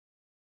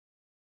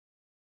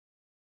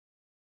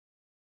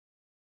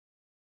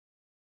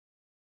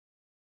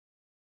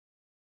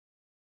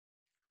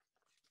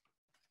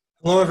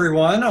Hello,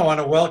 everyone. I want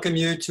to welcome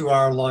you to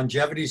our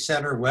Longevity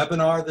Center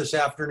webinar this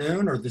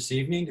afternoon or this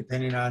evening,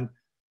 depending on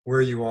where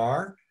you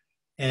are.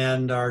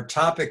 And our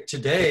topic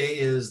today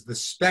is the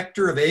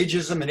specter of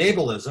ageism and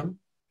ableism,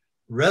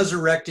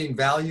 resurrecting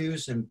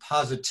values and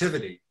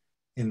positivity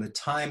in the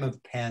time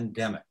of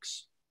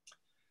pandemics.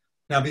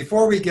 Now,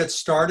 before we get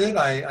started,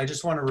 I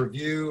just want to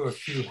review a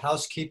few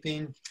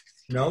housekeeping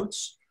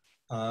notes.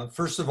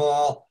 First of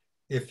all,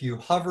 if you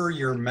hover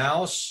your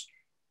mouse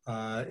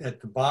at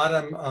the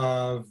bottom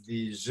of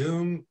the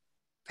Zoom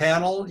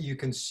panel, you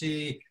can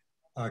see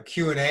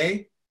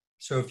Q&A.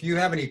 So if you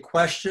have any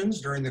questions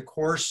during the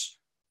course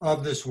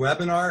of this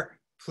webinar,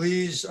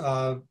 please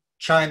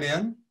chime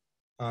in.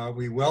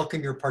 We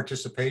welcome your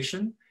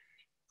participation.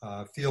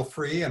 Feel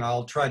free, and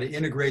I'll try to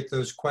integrate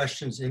those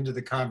questions into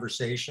the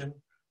conversation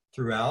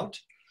throughout.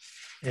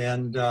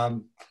 And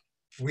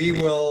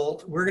we're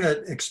going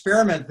to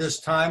experiment this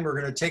time. We're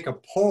going to take a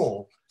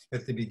poll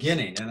at the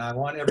beginning, and I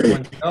want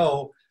everyone to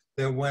know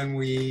that when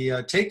we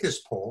take this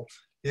poll,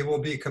 it will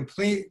be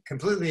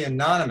completely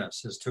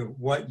anonymous as to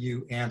what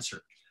you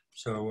answer.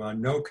 So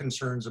no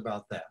concerns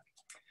about that.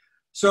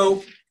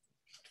 So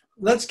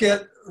let's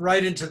get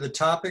right into the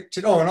topic.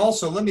 Oh, and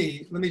also let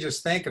me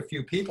just thank a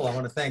few people. I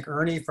want to thank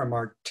Ernie from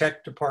our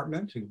tech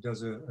department, who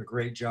does a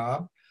great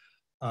job.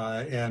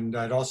 And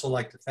I'd also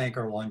like to thank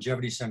our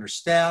Longevity Center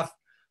staff,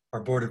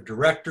 our board of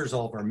directors,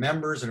 all of our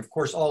members, and of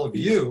course, all of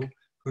you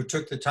who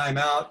took the time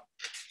out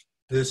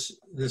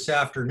this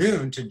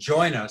afternoon to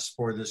join us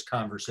for this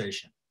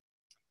conversation.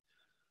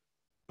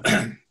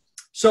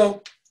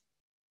 So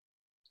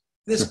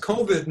this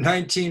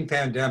COVID-19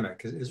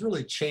 pandemic has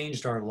really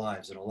changed our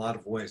lives in a lot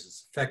of ways.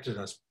 It's affected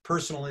us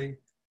personally,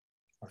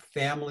 our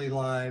family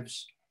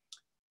lives,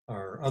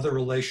 our other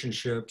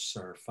relationships,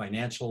 our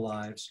financial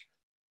lives.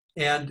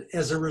 And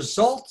as a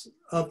result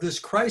of this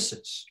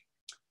crisis,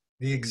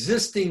 the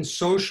existing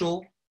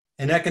social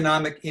and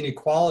economic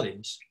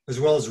inequalities, as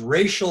well as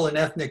racial and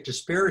ethnic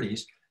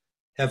disparities,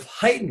 have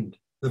heightened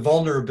the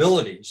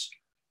vulnerabilities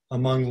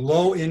among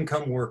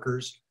low-income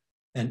workers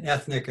and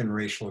ethnic and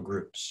racial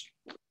groups.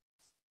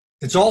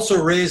 It's also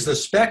raised the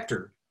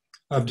specter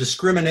of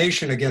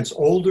discrimination against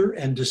older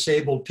and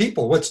disabled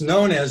people, what's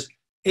known as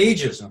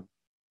ageism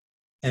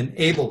and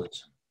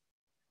ableism.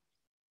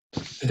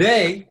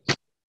 Today,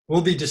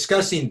 we'll be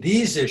discussing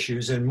these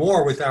issues and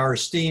more with our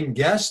esteemed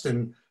guest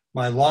and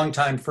my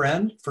longtime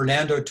friend,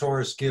 Fernando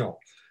Torres-Gil,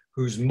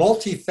 whose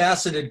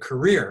multifaceted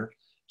career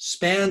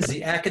spans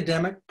the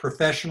academic,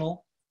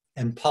 professional,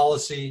 and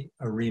policy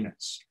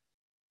arenas.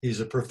 He's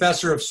a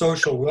professor of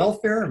social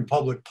welfare and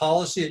public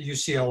policy at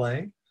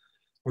UCLA,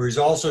 where he's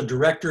also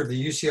director of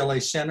the UCLA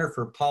Center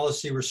for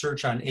Policy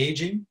Research on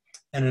Aging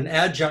and an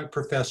adjunct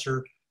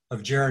professor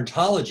of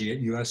gerontology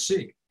at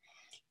USC.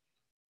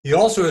 He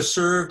also has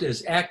served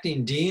as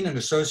acting dean and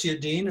associate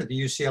dean at the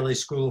UCLA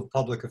School of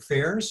Public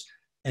Affairs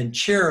and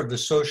chair of the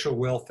Social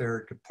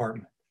Welfare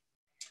Department.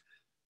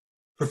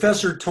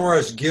 Professor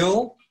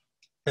Torres-Gil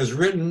has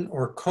written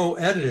or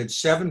co-edited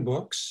 7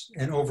 books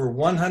and over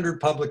 100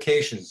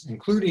 publications,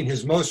 including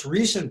his most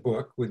recent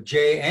book with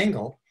Jay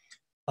Engel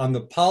on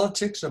the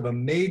politics of a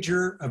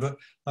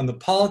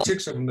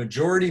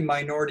majority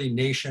minority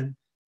nation,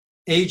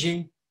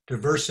 aging,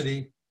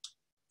 diversity,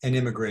 and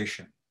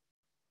immigration.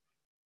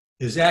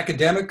 His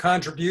academic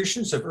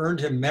contributions have earned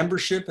him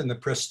membership in the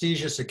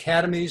prestigious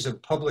academies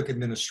of public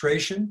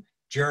administration,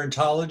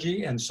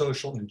 gerontology, and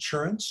social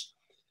insurance.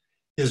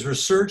 His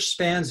research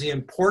spans the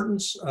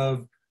important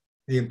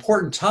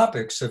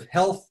topics of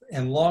health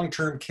and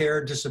long-term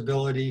care,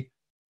 disability,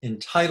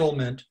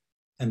 entitlement,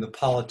 and the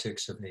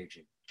politics of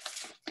aging.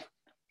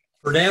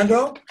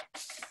 Fernando,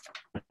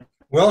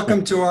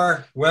 welcome to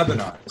our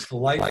webinar. It's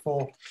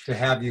delightful to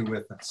have you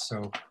with us.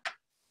 So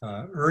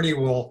Ernie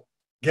will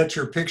get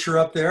your picture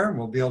up there and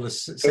we'll be able to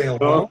say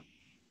hello.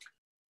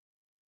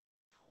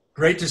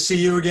 Great to see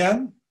you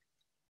again.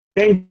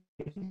 Thank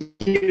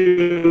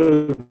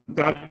you,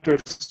 Dr.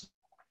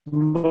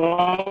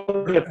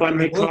 Small. If I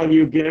may call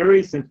you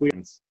Gary, since we're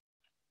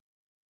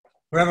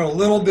having a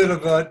little bit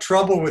of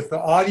trouble with the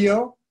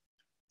audio.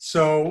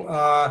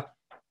 So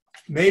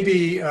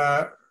maybe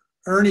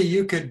Ernie,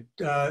 you could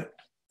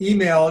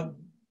email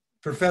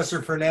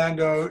Professor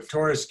Fernando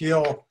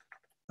Torres-Gil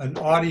an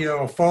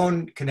audio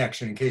phone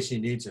connection in case he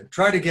needs it.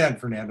 Try it again,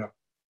 Fernando.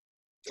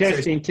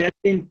 Testing.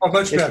 Oh,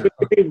 much better.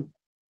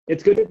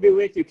 It's good to be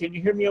with you. Can you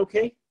hear me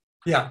okay?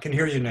 Yeah, I can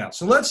hear you now.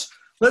 So let's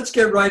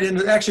get right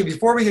into, actually,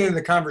 before we get into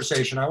the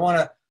conversation, I want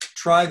to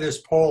try this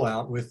poll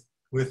out with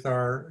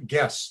our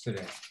guests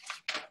today.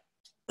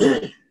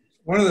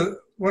 One of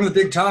the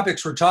big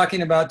topics we're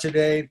talking about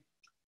today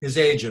is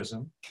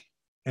ageism,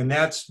 and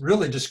that's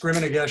really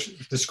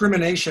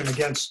discrimination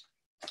against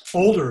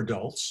older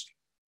adults.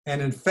 And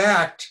in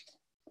fact,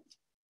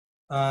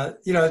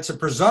 it's a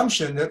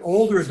presumption that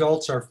older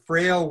adults are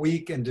frail,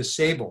 weak, and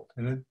disabled,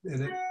 and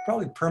it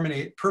probably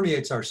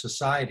permeates our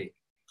society.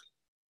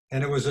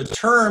 And it was a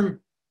term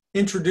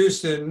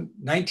introduced in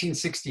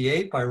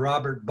 1968 by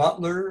Robert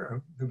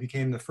Butler, who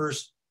became the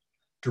first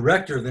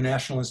director of the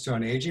National Institute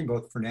on Aging.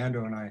 Both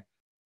Fernando and I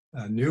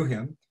knew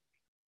him.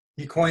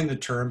 He coined the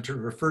term to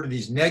refer to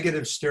these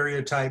negative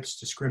stereotypes,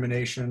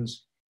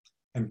 discriminations,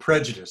 and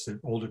prejudice that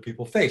older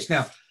people face.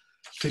 Now,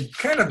 to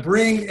kind of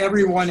bring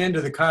everyone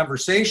into the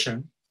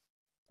conversation,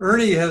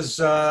 Ernie is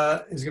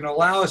going to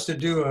allow us to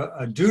do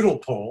a doodle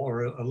poll,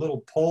 or a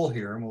little poll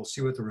here, and we'll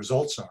see what the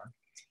results are.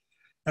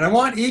 And I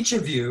want each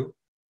of you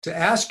to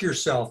ask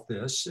yourself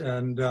this,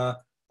 and the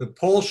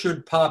poll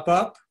should pop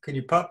up. Can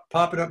you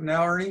pop it up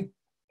now, Ernie?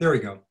 There we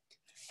go.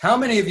 How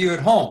many of you at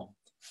home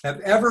have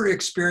ever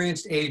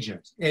experienced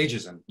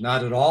ageism?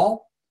 Not at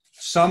all,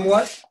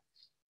 somewhat,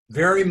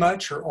 very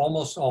much, or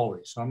almost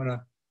always. So I'm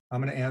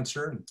gonna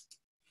answer, and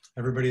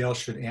everybody else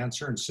should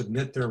answer and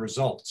submit their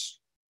results.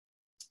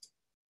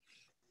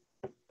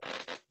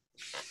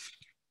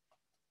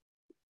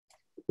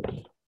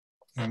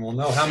 And we'll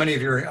know how many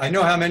of you are, I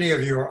know how many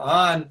of you are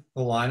on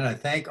the line, and I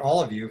thank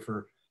all of you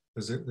for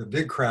the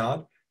big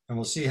crowd, and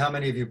we'll see how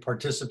many of you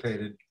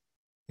participated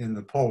in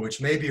the poll, which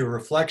may be a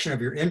reflection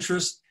of your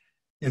interest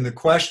in the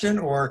question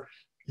or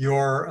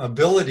your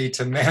ability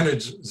to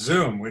manage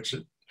Zoom, which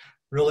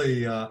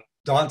really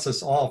daunts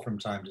us all from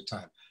time to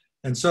time.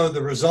 And so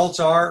the results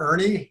are,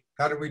 Ernie,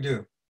 how did we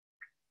do?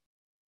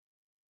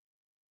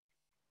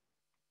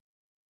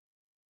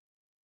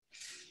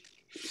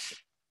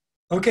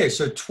 Okay,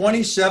 so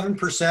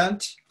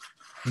 27%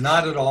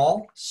 not at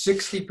all,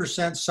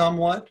 60%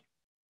 somewhat,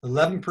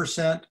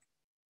 11%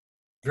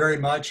 very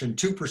much, and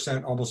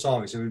 2% almost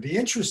always. It would be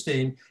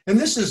interesting, and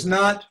this is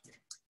not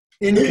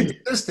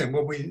inconsistent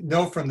what we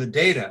know from the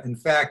data. In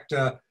fact,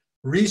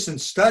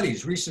 recent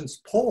studies, recent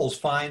polls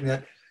find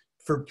that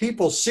for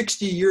people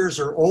 60 years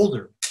or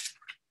older,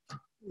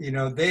 you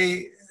know,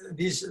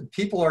 these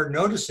people are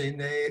noticing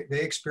they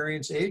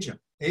experience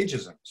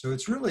ageism. So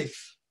it's really,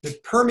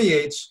 it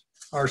permeates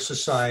our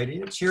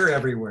society. It's here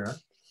everywhere.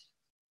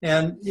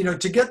 And, you know,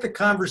 to get the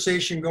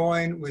conversation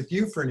going with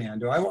you,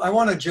 Fernando, I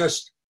want to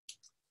just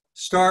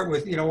start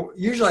with, you know,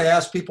 usually I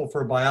ask people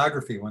for a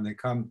biography when they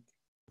come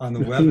on the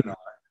webinar.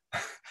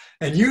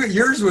 And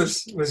yours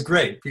was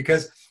great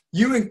because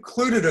you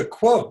included a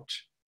quote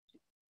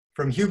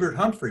from Hubert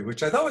Humphrey,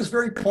 which I thought was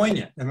very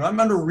poignant. And I'm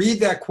going to read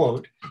that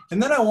quote,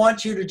 and then I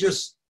want you to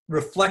just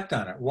reflect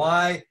on it.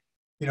 Why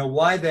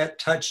that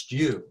touched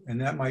you, and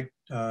that might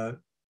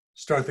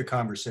start the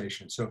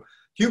conversation. So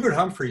Hubert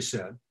Humphrey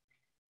said,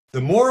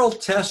 "The moral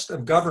test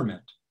of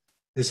government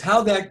is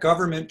how that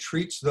government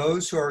treats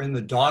those who are in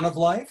the dawn of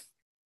life,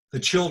 the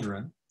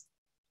children,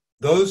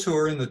 those who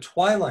are in the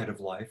twilight of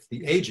life,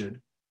 the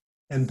aged,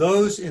 and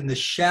those in the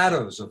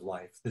shadows of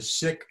life, the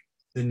sick,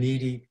 the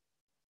needy,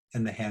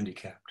 and the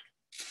handicapped."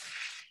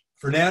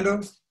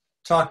 Fernando,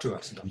 talk to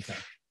us about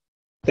that.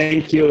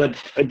 Thank you. And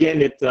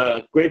again, it's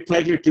a great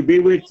pleasure to be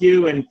with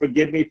you, and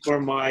forgive me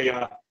for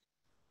my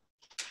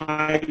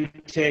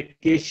high-tech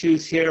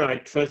issues here. I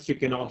trust you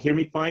can all hear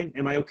me fine.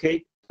 Am I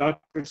okay,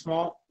 Dr.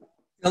 Small?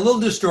 A little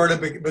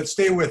distorted, but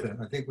stay with it.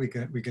 I think we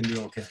can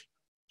do okay.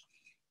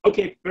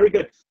 Okay, very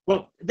good.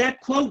 Well, that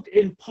quote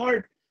in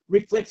part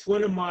reflects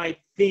one of my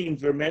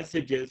themes or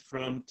messages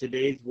from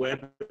today's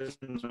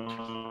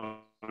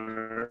webinar,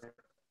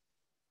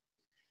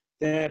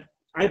 that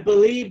I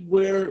believe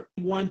we're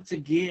once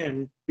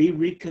again be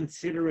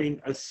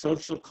reconsidering a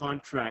social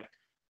contract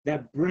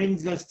that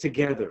brings us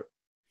together,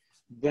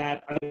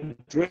 that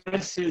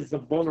addresses the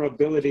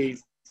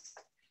vulnerabilities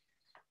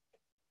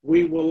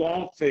we will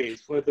all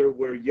face, whether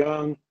we're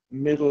young,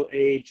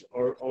 middle-aged,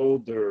 or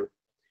older.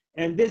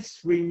 And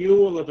this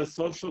renewal of a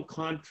social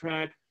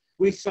contract,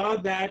 we saw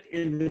that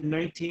in the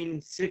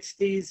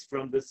 1960s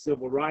from the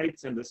civil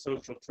rights and the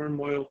social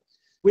turmoil.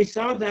 We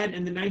saw that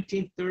in the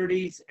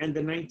 1930s and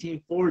the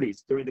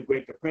 1940s during the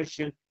Great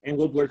Depression and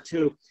World War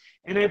II.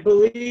 And I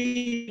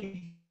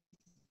believe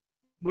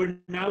we're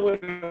now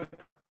at a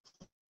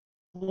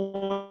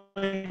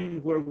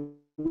point where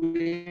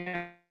we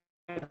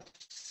have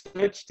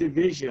such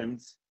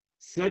divisions,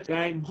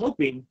 I'm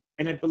hoping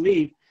and I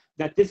believe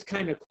that this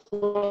kind of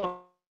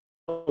quote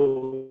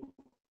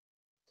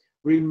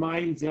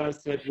reminds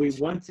us that we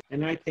want to,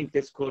 and I think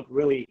this quote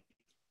really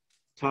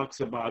talks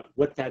about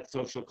what that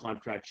social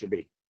contract should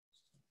be.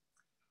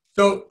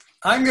 So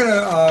I'm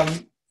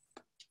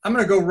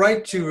gonna go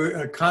right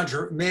to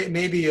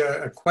maybe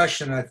a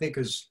question I think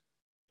is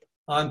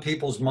on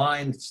people's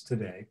minds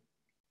today,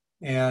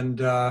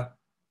 and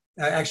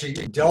actually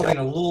delving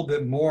a little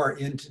bit more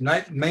into,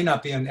 may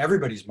not be on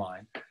everybody's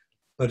mind,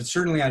 but it's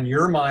certainly on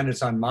your mind,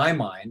 it's on my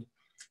mind,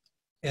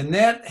 and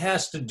that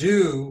has to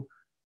do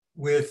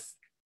with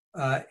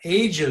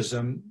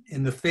ageism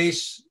in the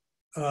face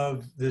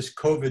of this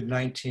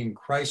COVID-19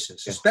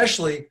 crisis,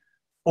 especially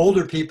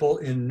older people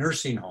in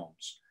nursing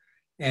homes.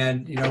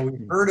 And, you know,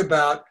 we've heard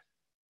about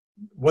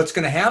what's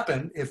going to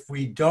happen if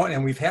we don't,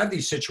 and we've had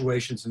these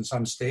situations in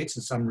some states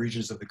and some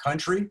regions of the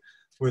country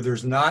where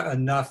there's not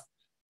enough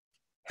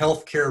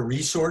healthcare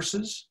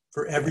resources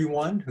for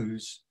everyone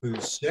who's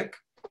sick.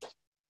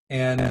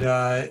 And,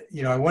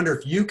 you know, I wonder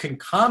if you can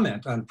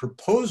comment on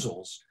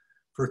proposals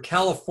for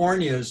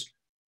California's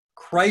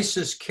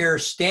crisis care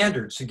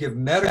standards to give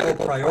medical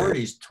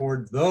priorities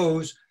toward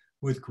those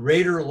with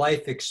greater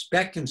life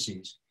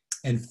expectancies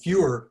and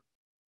fewer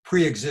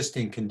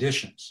pre-existing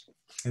conditions.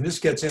 And this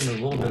gets into a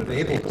little bit of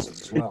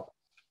ableism as well.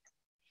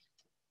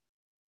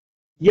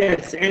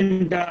 Yes,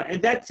 and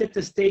that sets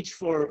the stage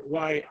for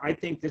why I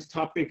think this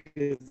topic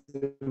is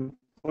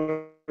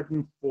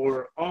important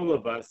for all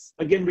of us,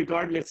 again,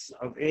 regardless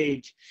of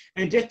age.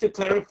 And just to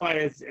clarify,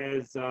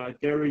 as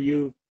Gary,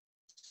 you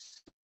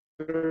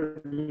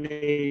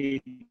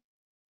certainly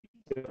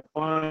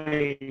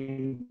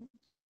defined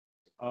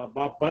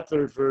Bob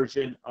Butler's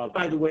version of,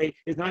 by the way,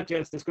 is not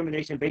just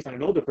discrimination based on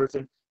an older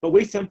person, but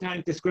we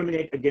sometimes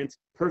discriminate against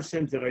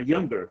persons that are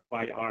younger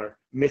by our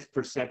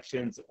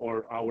misperceptions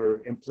or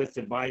our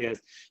implicit bias.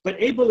 But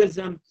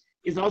ableism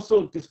is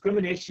also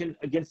discrimination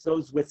against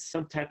those with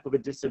some type of a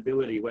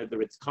disability,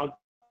 whether it's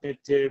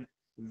cognitive,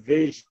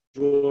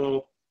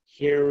 visual,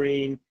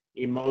 hearing,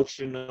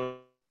 emotional,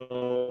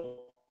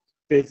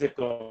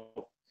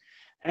 physical.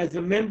 As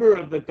a member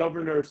of the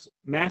governor's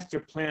master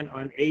plan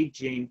on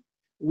aging,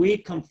 we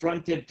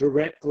confronted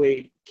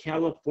directly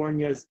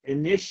California's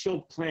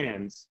initial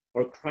plans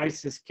or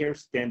crisis care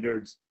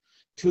standards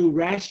to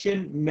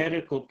ration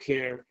medical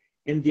care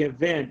in the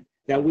event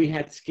that we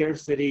had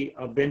scarcity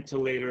of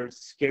ventilators,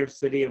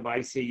 scarcity of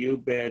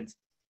ICU beds.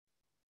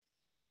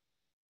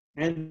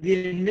 And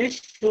the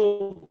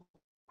initial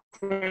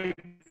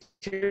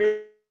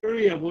criteria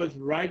was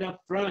right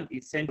up front.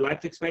 Essential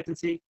life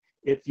expectancy.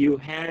 If you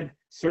had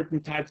certain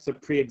types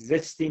of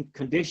pre-existing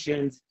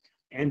conditions,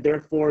 and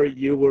therefore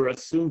you were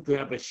assumed to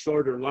have a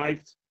shorter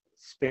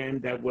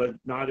lifespan that was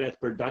not as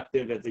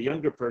productive as a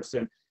younger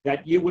person,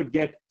 that you would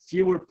get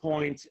fewer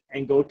points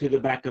and go to the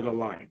back of the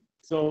line.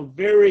 So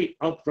very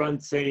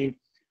upfront saying,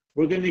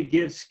 we're going to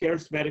give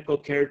scarce medical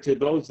care to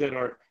those that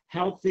are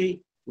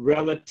healthy,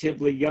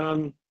 relatively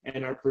young,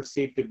 and are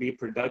perceived to be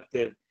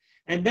productive.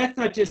 And that's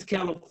not just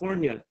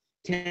California.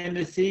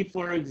 Tennessee,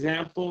 for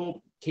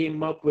example,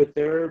 came up with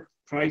their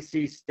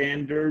crisis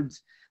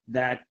standards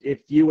that if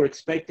you were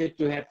expected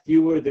to have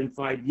fewer than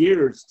 5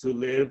 years to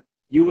live,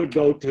 you would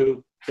go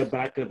to the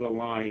back of the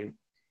line.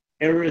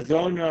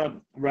 Arizona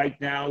right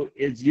now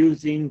is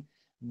using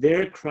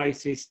their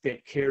crisis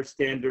care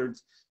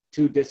standards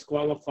to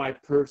disqualify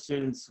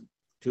persons,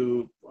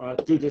 to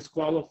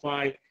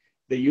disqualify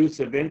the use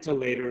of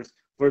ventilators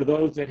for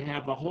those that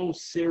have a whole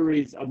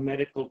series of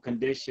medical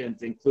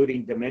conditions,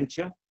 including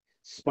dementia,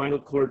 spinal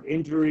cord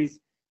injuries,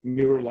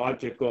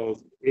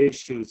 neurological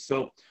issues.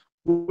 So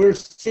we're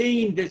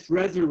seeing this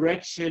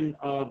resurrection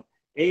of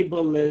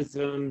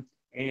ableism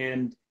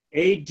and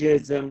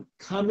ageism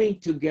coming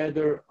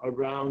together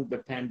around the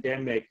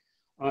pandemic.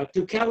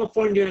 To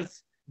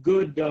California's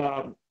good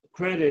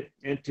credit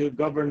and to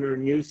Governor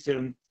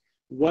Newsom,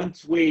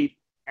 once we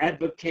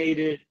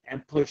advocated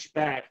and pushed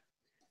back,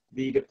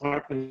 the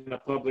Department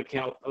of Public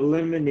Health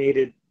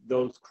eliminated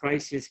those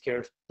crisis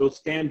care, those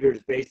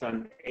standards based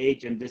on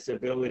age and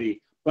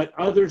disability. But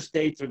other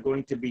states are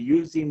going to be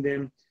using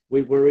them.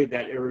 We worry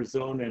that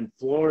Arizona and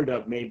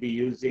Florida may be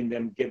using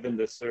them given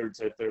the surge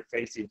that they're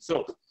facing.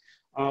 So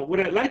what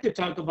I'd like to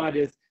talk about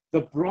is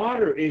the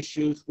broader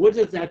issues. What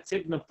does that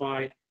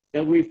signify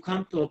that we've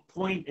come to a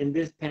point in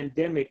this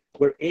pandemic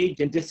where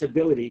age and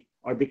disability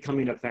are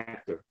becoming a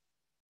factor?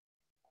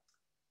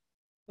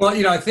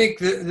 Well, I think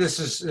this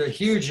is a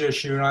huge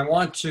issue, and I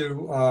want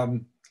to,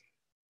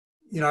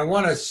 I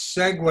want to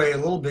segue a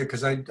little bit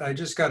because I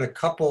just got a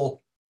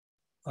couple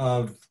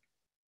of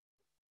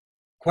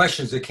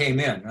questions that came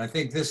in. I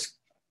think this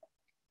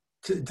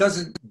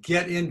doesn't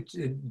get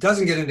into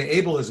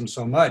ableism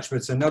so much, but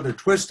it's another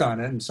twist on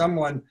it. And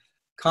someone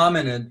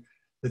commented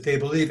that they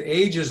believe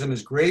ageism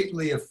is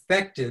greatly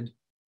affected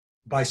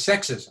by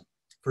sexism.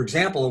 For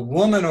example, a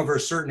woman over a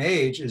certain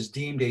age is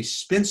deemed a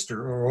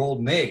spinster or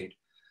old maid,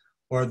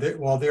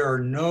 while there are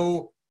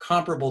no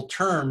comparable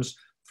terms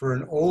for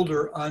an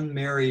older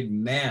unmarried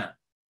man.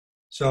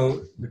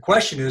 So the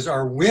question is,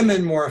 are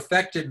women more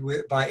affected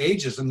by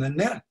ageism than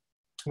men?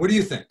 What do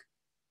you think?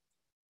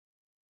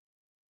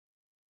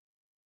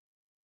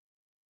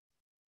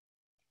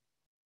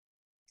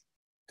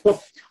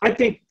 Well, I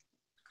think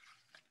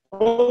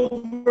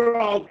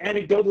overall,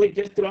 anecdotally,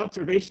 just through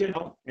observation,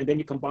 and then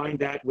you combine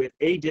that with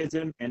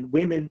ageism, and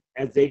women,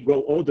 as they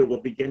grow older,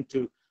 will begin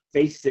to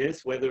face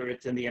this, whether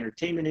it's in the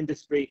entertainment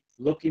industry,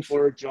 looking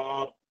for a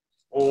job,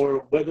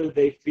 or whether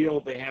they feel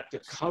they have to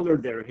color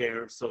their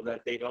hair so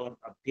that they don't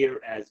appear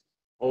as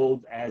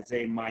old as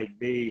they might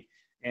be.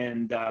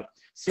 And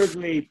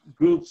certainly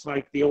groups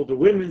like the Older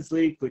Women's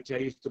League, which I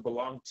used to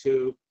belong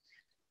to,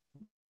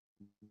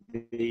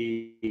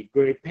 the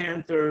Great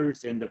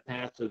Panthers in the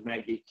past with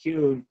Maggie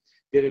Kuhn,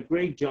 did a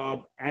great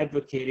job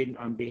advocating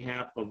on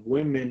behalf of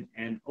women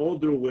and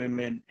older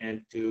women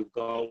and to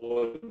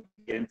go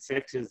against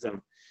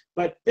sexism.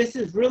 But this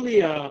is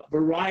really a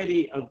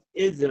variety of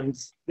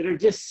isms that are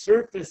just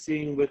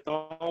surfacing with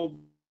all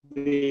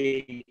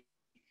the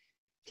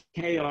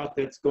chaos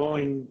that's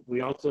going,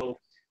 we also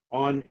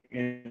on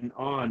and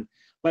on.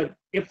 But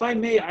if I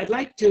may, I'd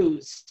like to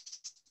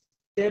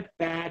step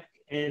back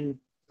and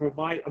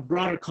provide a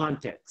broader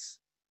context,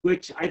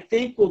 which I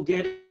think will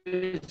get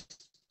us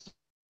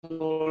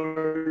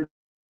towards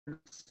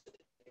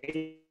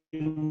a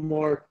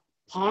more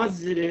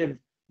positive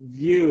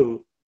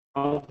view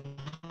of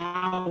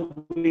how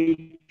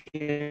we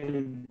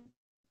can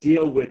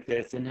deal with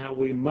this and how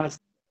we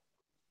must.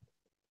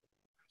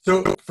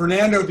 So,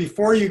 Fernando,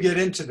 before you get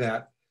into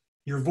that,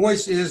 your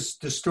voice is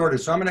distorted.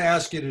 So I'm going to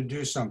ask you to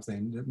do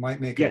something that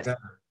might make it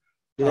better.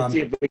 Let's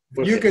see if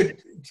you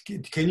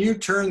can you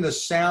turn the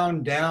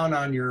sound down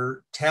on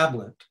your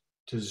tablet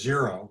to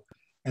 0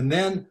 and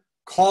then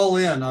call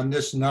in on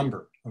this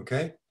number,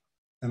 okay?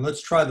 And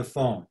let's try the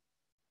phone.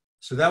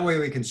 So that way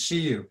we can see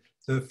you.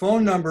 The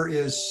phone number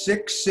is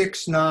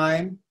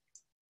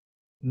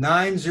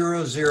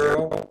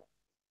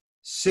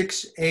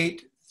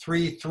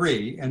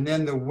 669-900-6833. And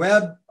then the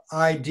web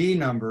ID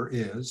number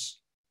is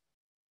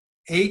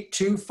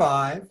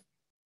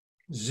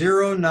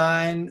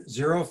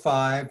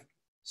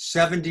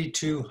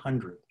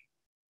 825-0905-7200.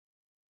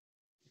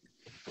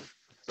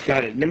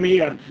 Got it. Let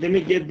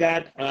me give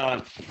that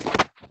a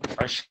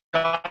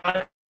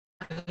shot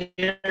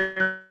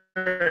here,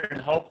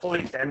 and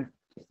hopefully then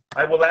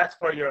I will ask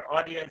for your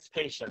audience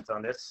patience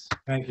on this.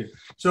 Thank you.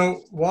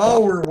 So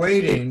while we're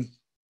waiting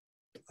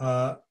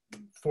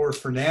for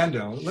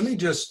Fernando, let me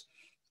just,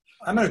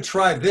 I'm going to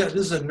try this.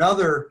 This is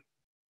another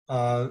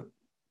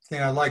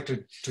thing I'd like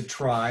to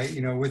try,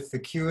 you know, with the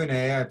Q&A.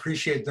 I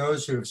appreciate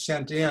those who have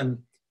sent in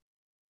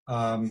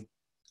some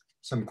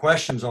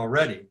questions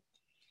already.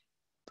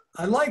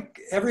 I'd like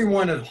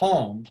everyone at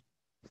home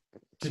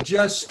to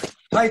just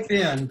type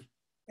in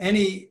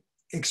any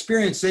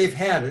experience they've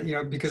had, you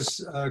know,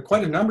 because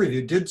quite a number of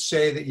you did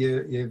say that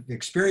you've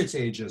experienced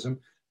ageism.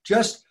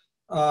 Just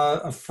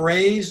a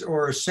phrase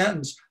or a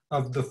sentence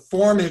of the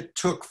form it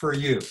took for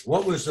you.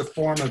 What was the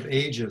form of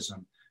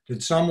ageism?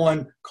 Did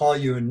someone call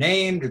you a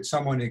name? Did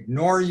someone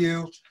ignore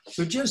you?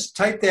 So just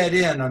type that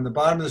in on the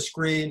bottom of the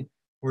screen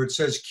where it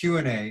says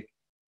Q&A.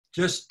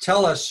 Just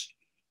tell us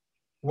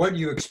what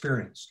you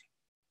experienced.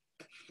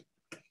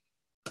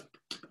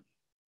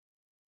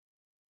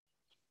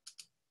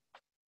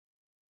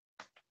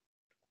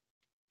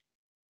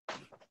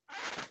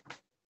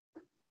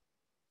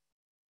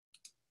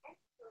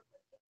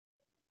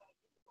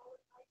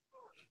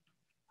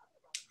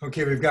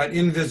 Okay, we've got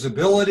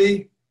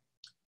invisibility.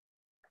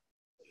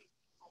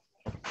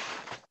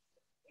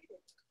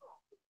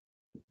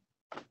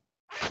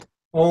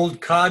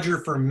 Old codger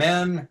for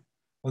men.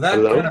 Well,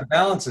 that kind of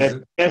balances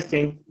it.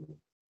 Testing.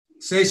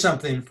 Say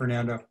something,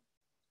 Fernando.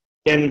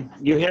 Can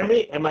you hear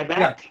me? Am I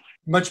back? Yeah,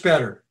 much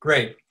better.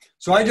 Great.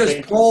 So I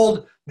just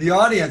polled the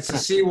audience to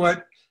see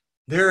what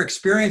they're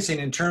experiencing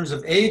in terms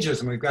of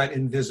ageism. We've got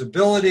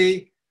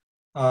invisibility.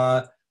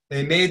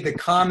 They made the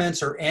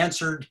comments or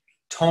answered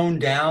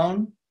toned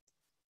down.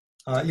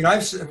 You know,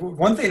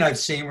 one thing I've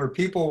seen where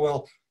people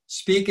will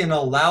speak in a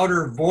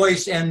louder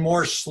voice and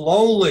more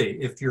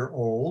slowly if you're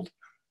old,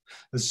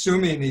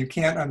 assuming that you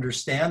can't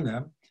understand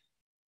them.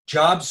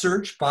 Job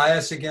search,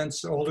 bias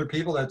against older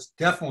people, that's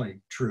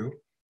definitely true.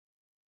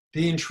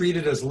 Being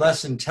treated as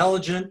less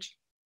intelligent,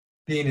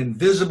 being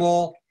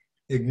invisible,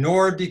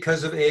 ignored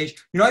because of age.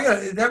 You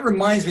know, that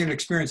reminds me of an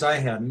experience I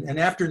had. And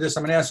after this,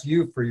 I'm going to ask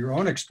you for your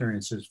own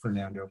experiences,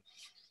 Fernando.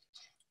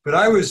 But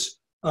I was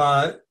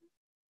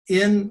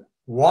in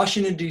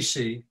Washington,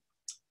 D.C.,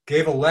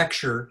 gave a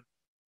lecture,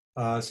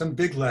 some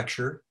big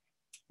lecture.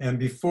 And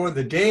before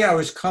the day I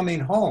was coming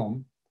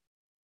home,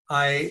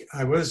 I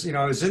was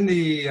in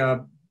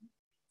the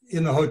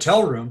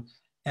hotel room,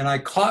 and I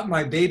caught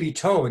my baby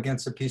toe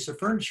against a piece of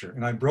furniture,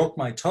 and I broke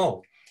my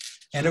toe,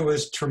 and it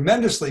was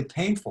tremendously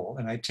painful.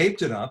 And I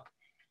taped it up,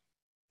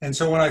 and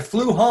so when I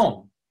flew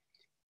home,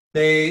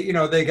 they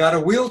got a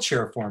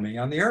wheelchair for me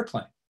on the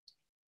airplane,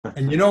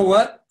 and you know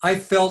what? I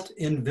felt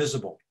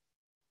invisible.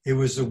 It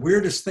was the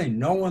weirdest thing.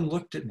 No one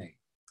looked at me.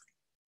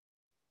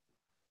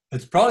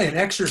 It's probably an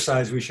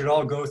exercise we should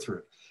all go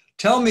through.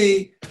 Tell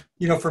me,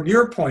 you know, from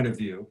your point of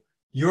view,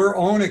 your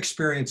own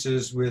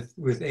experiences with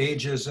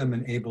ageism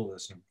and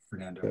ableism,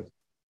 Fernando.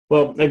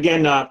 Well,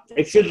 again,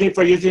 excuse me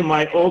for using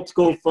my old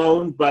school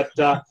phone, but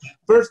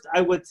first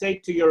I would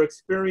say to your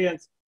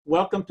experience,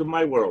 welcome to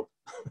my world.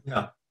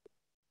 Yeah.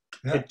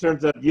 In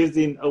terms of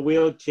using a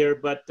wheelchair,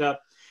 but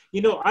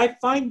you know, I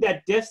find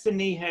that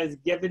destiny has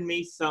given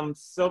me some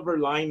silver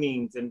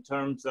linings in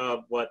terms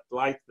of what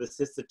life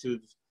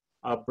vicissitudes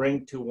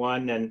bring to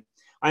one. And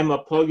I'm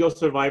a polio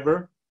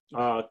survivor,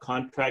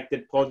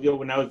 contracted polio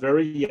when I was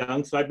very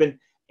young. So I've been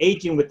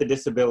aging with the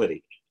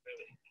disability.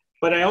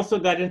 But I also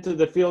got into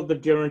the field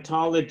of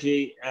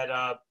gerontology at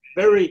a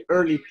very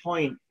early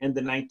point in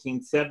the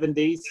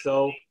 1970s.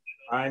 So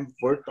I've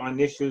worked on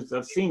issues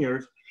of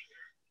seniors.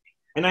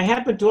 And I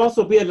happen to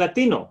also be a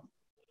Latino.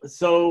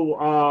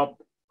 So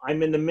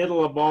I'm in the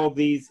middle of all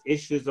these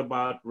issues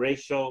about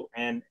racial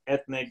and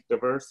ethnic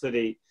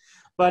diversity.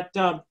 But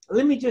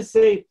let me just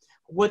say,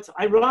 what's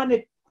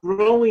ironic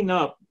growing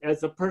up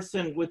as a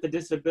person with a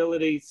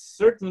disability,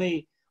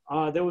 certainly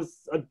there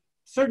was a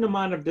certain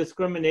amount of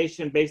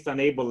discrimination based on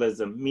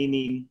ableism,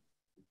 meaning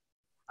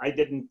I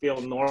didn't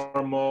feel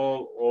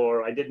normal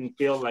or I didn't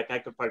feel like I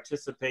could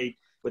participate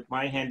with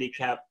my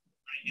handicap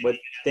with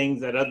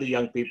things that other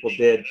young people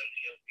did.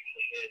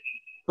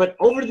 But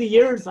over the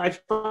years, I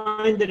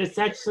find that it's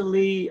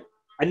actually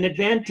an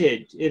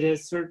advantage. It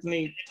has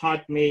certainly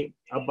taught me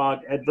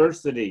about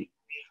adversity.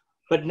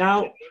 But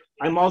now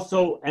I'm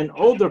also an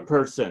older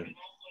person.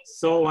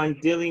 So I'm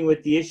dealing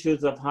with the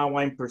issues of how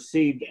I'm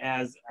perceived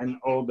as an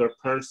older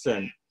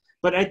person.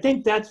 But I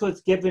think that's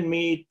what's given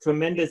me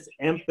tremendous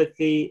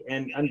empathy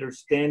and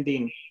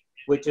understanding,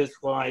 which is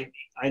why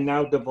I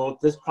now devote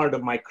this part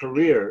of my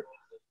career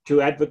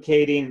to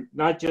advocating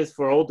not just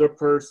for older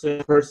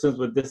persons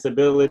with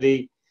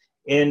disability,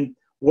 in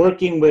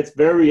working with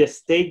various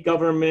state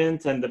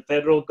governments and the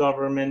federal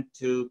government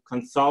to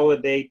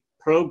consolidate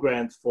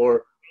programs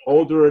for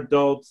older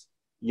adults,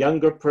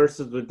 younger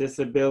persons with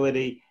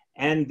disability,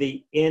 and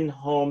the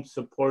in-home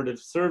supportive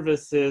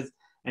services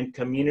and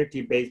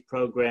community-based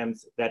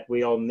programs that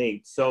we all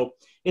need. So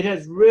it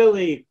has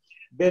really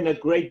been a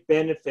great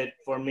benefit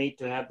for me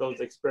to have those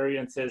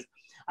experiences.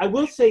 I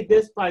will say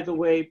this, by the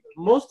way,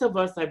 most of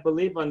us, I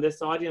believe, on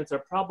this audience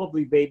are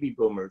probably baby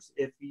boomers.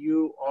 If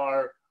you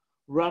are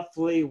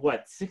roughly,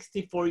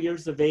 64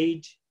 years of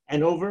age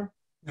and over?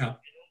 Yeah.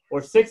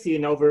 Or 60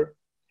 and over,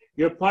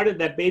 you're part of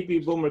that baby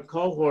boomer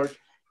cohort.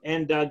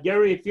 And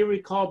Gary, if you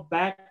recall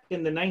back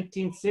in the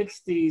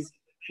 1960s,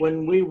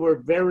 when we were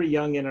very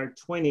young in our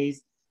 20s,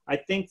 I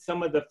think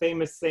some of the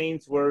famous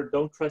sayings were,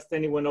 don't trust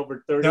anyone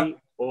over 30,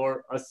 yep,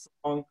 or a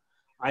song,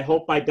 I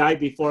hope I die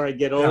before I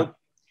get old.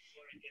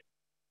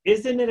 Yeah.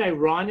 Isn't it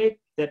ironic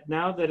that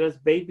now that us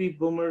baby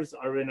boomers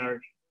are in our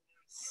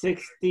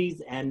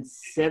 60s and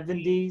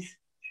 70s,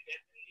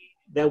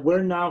 that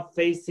we're now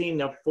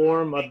facing a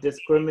form of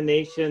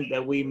discrimination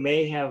that we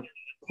may have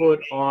put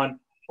on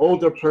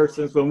older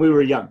persons when we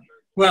were young?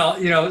 Well,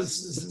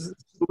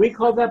 do we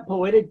call that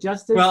poetic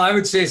justice? Well, I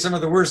would say some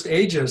of the worst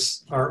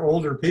ages are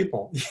older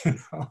people,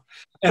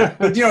 but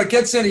it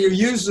gets into, you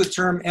use the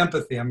term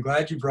empathy. I'm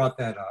glad you brought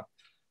that up.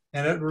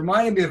 And it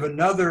reminded me of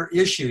another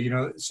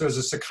issue, so as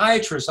a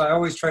psychiatrist, I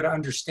always try to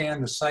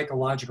understand the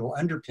psychological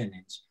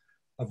underpinnings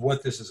of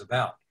what this is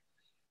about.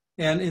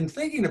 And in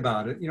thinking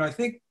about it, I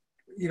think,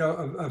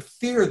 a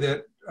fear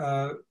that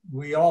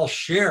we all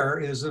share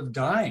is of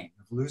dying,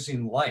 of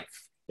losing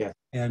life. Yeah.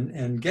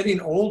 And getting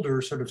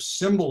older sort of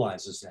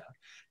symbolizes that.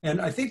 And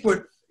I think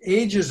what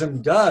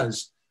ageism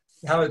does,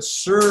 how it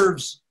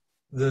serves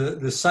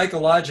the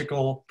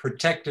psychological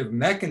protective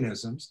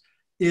mechanisms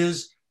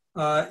is,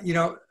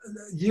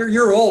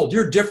 you're old,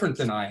 you're different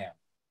than I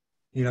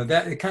am.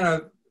 That it kind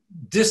of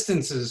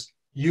distances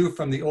you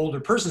from the older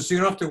person, so you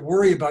don't have to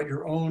worry about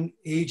your own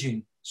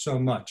aging so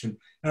much. And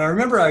I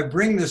remember I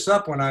bring this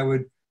up when I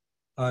would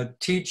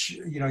teach,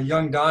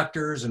 young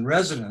doctors and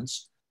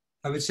residents.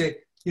 I would say,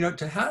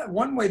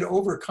 one way to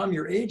overcome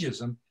your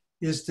ageism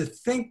is to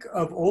think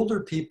of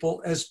older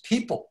people as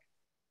people,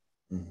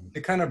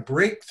 to kind of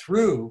break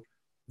through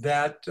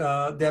that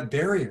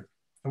barrier.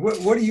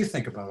 What do you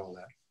think about all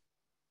that?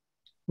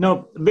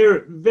 No,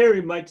 very,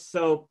 very much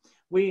so.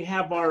 We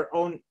have our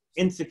own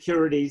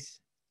insecurities,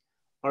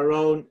 our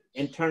own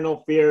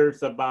internal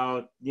fears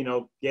about,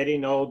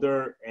 getting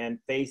older and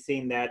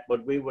facing that,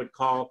 what we would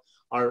call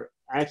our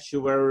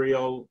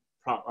actuarial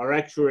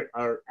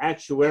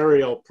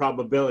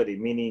probability,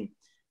 meaning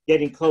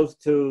getting close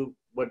to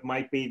what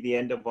might be the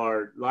end of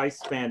our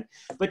lifespan.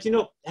 But,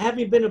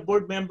 having been a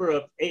board member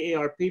of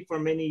AARP for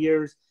many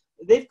years,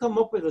 they've come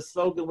up with a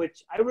slogan,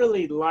 which I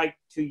really like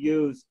to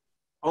use: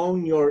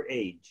 own your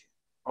age,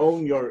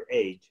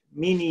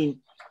 meaning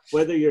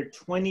whether you're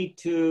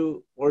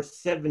 22 or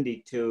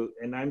 72,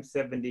 and I'm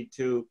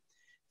 72,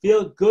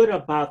 feel good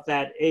about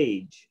that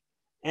age.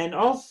 And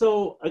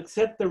also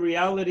accept the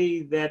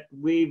reality that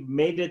we've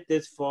made it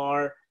this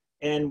far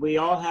and we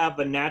all have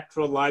a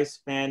natural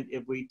lifespan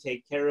if we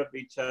take care of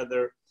each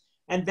other.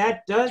 And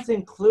that does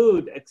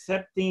include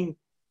accepting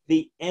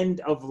the end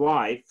of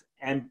life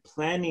and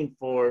planning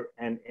for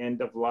an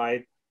end of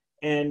life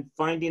and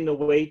finding a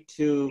way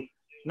to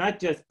not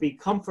just be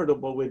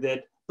comfortable with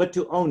it, but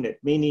to own it,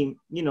 meaning,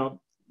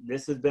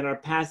 this has been our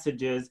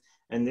passages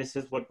and this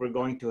is what we're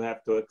going to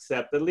have to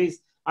accept. At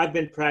least I've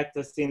been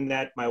practicing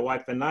that. My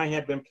wife and I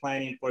have been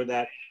planning for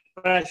that.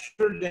 But I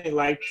certainly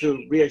like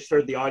to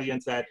reassure the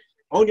audience that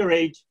own your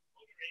age,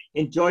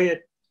 enjoy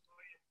it,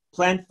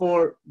 plan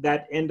for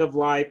that end of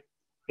life.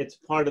 It's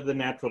part of the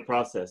natural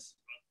process.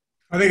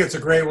 I think it's a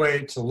great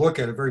way to look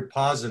at it, very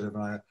positive.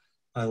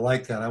 I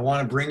like that. I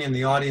want to bring in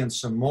the audience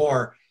some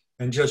more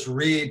and just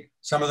read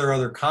some of their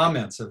other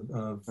comments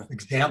of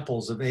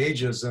examples of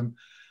ageism.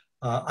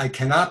 I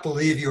cannot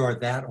believe you are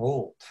that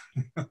old.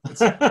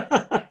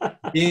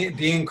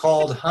 being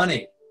called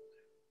honey.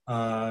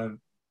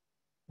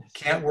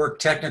 Can't work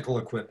technical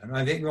equipment.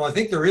 I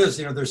think there is,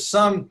 there's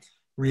some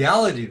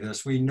reality to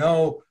this. We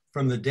know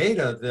from the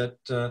data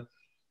that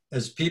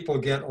as people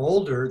get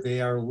older,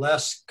 they are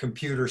less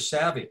computer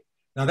savvy.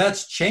 Now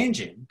that's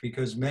changing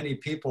because many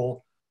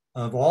people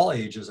of all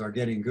ages are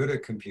getting good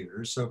at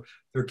computers. So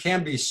there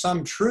can be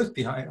some truth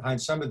behind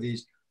some of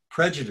these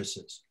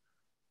prejudices.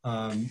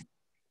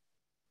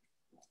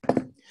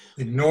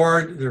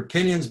 Ignored, their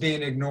opinions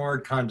being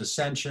ignored,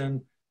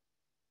 condescension,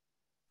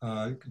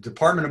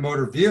 Department of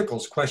Motor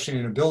Vehicles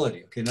questioning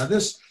ability. Okay, now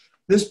this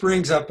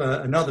brings up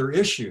another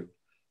issue,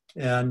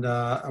 and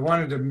I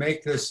wanted to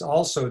make this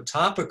also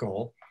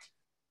topical.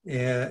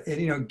 And,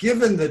 you know,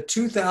 given the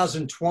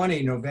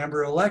 2020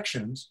 November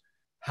elections,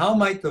 how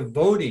might the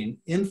voting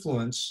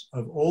influence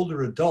of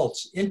older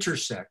adults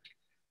intersect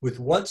with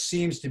what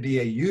seems to be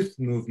a youth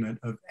movement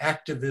of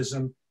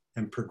activism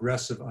and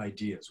progressive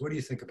ideas? What do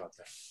you think about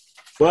that?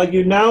 Well,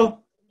 you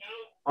now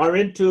are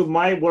into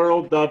my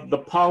world of the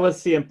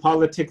policy and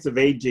politics of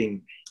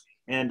aging.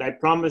 And I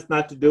promise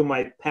not to do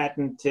my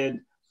patented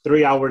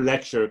 3-hour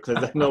lecture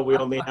because I know we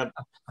only have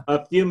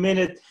a few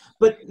minutes.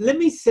 But let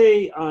me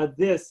say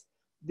this.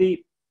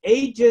 The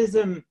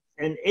ageism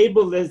and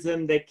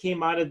ableism that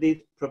came out of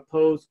these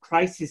proposed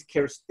crisis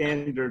care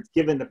standards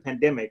given the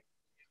pandemic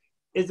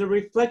is a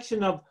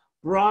reflection of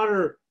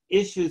broader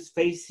issues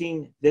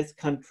facing this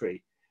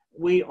country.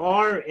 We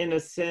are, in a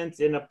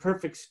sense, in a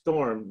perfect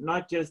storm,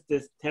 not just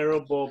this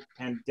terrible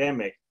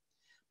pandemic,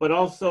 but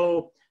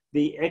also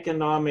the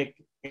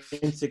economic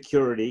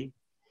insecurity,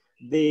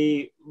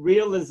 the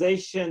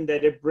realization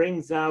that it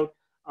brings out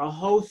a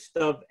host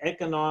of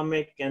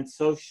economic and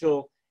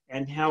social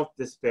and health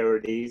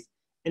disparities.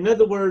 In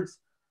other words,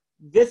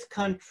 this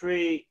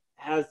country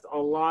has a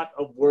lot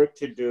of work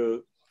to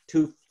do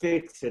to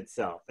fix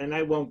itself. And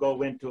I won't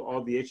go into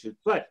all the issues,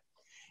 but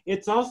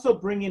it's also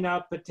bringing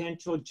out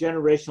potential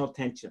generational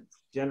tensions.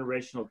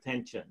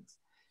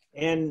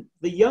 And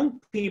the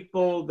young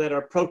people that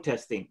are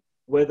protesting,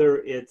 whether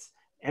it's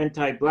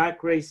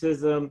anti-Black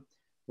racism,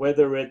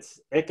 whether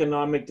it's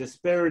economic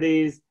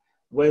disparities,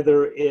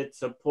 whether it's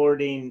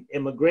supporting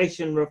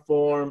immigration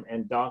reform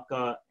and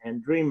DACA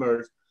and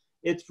Dreamers,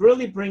 it's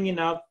really bringing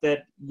out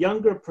that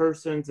younger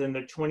persons in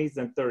their 20s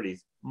and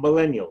 30s,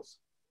 millennials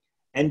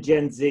and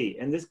Gen Z,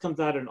 and this comes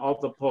out in all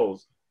the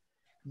polls,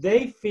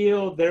 they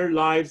feel their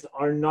lives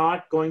are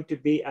not going to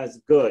be as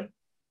good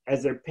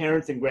as their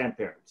parents and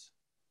grandparents.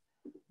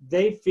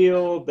 They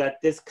feel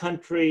that this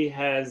country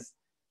has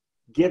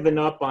given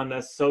up on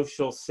a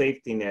social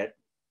safety net,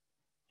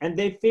 and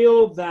they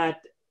feel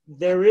that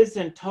there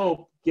isn't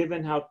hope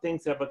given how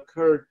things have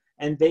occurred,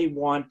 and they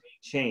want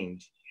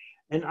change.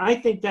 And I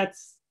think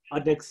that's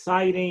an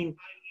exciting,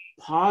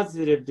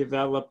 positive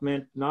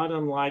development, not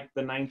unlike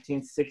the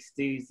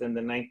 1960s and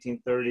the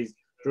 1930s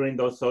during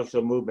those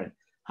social movements.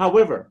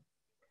 However,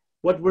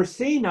 what we're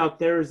seeing out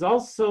there is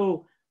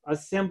also a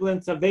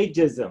semblance of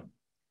ageism.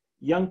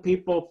 Young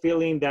people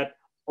feeling that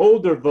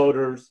older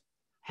voters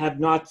have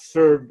not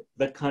served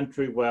the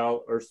country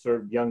well or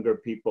served younger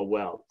people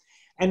well.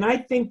 And I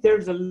think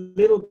there's a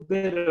little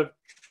bit of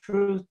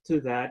truth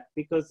to that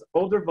because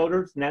older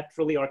voters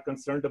naturally are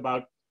concerned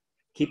about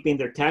keeping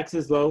their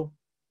taxes low,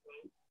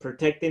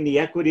 protecting the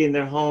equity in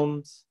their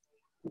homes,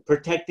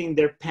 protecting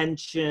their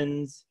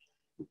pensions,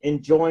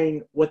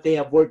 enjoying what they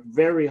have worked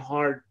very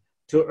hard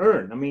to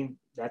earn. I mean,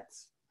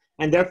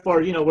 and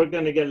therefore, you know, we're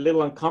going to get a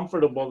little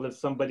uncomfortable if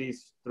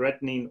somebody's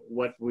threatening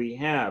what we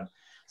have.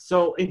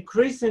 So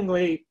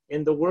increasingly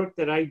in the work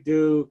that I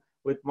do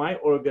with my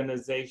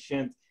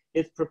organization,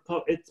 it's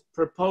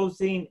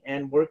proposing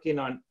and working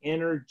on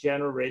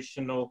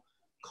intergenerational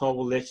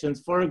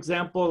coalitions. For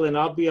example, and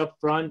I'll be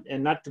upfront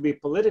and not to be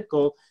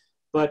political,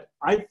 but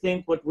I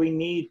think what we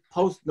need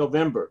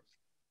post-November,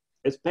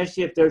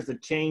 especially if there's a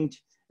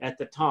change at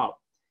the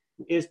top,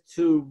 is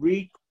to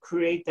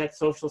recreate that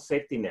social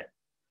safety net.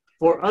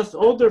 For us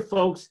older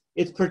folks,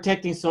 it's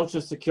protecting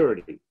Social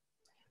Security.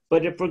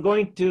 But if we're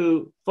going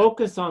to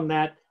focus on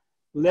that,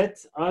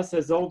 let's us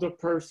as older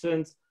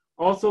persons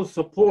also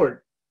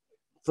support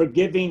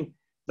forgiving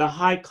the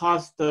high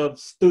cost of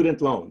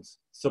student loans,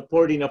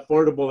 supporting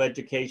affordable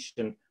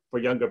education for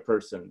younger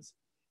persons.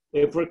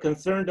 If we're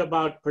concerned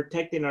about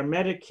protecting our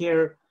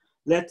Medicare,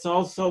 let's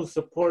also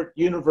support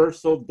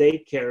universal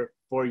daycare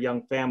for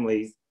young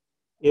families.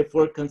 If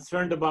we're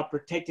concerned about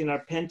protecting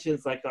our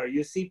pensions, like our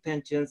UC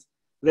pensions,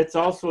 let's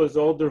also, as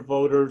older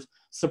voters,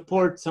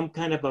 support some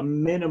kind of a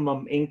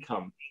minimum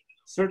income,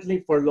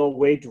 certainly for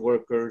low-wage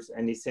workers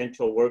and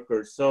essential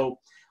workers. So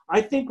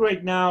I think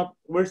right now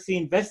we're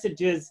seeing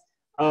vestiges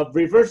of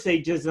reverse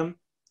ageism.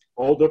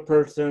 Older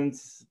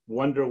persons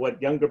wonder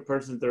what younger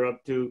persons are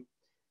up to.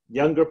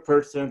 Younger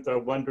persons are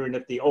wondering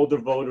if the older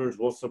voters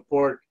will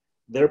support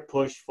their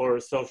push for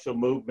a social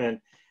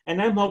movement.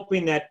 And I'm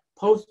hoping that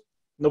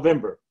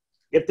post-November,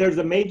 if there's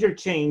a major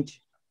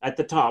change at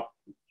the top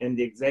in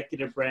the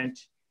executive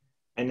branch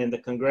and in the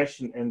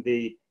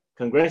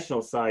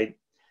congressional side,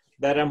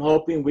 that I'm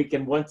hoping we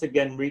can once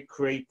again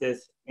recreate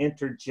this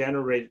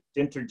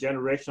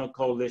intergenerational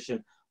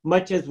coalition,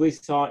 much as we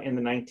saw in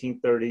the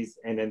 1930s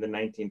and in the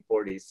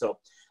 1940s. So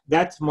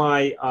that's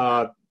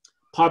my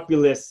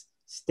populist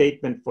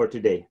statement for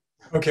today.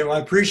 Okay, well, I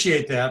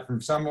appreciate that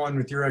from someone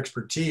with your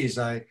expertise.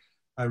 I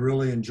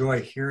really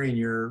enjoy hearing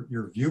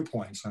your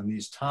viewpoints on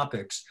these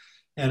topics.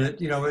 And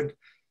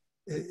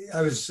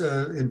I was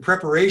in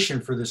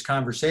preparation for this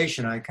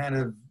conversation, I kind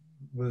of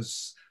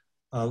was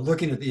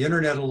looking at the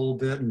internet a little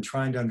bit and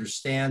trying to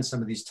understand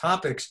some of these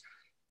topics.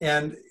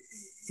 And,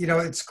 you know,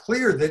 it's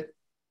clear that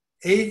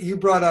you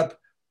brought up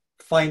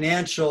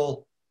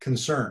financial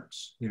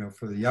concerns, you know,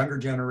 for the younger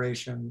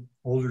generation,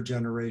 older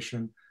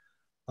generation.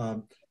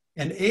 And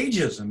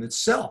ageism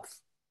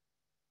itself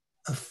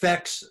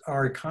affects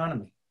our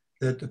economy.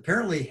 That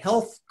apparently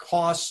health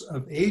costs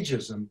of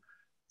ageism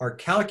are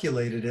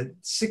calculated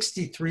at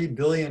 $63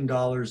 billion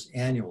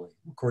annually,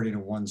 according to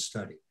one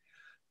study.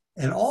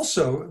 And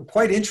also,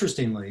 quite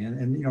interestingly,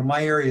 and you know,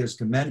 my area is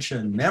dementia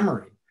and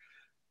memory,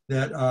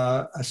 that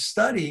a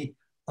study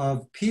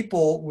of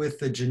people with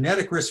the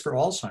genetic risk for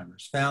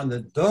Alzheimer's found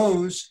that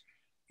those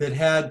that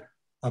had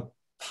a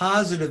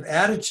positive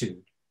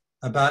attitude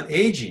about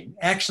aging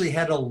actually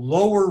had a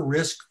lower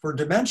risk for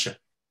dementia.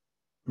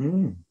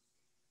 Mm.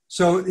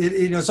 So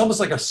you know, it's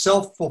almost like a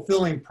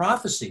self-fulfilling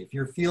prophecy. If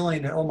you're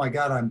feeling, oh my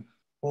God, I'm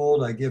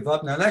old, I give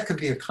up. Now that could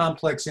be a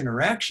complex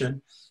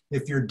interaction.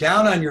 If you're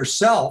down on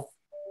yourself,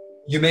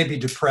 you may be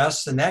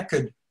depressed, and that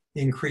could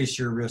increase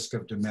your risk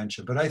of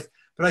dementia. But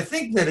I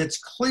think that it's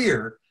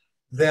clear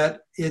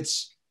that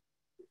it's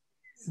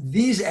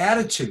these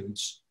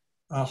attitudes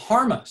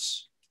harm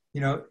us,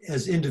 you know,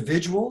 as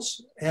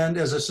individuals and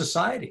as a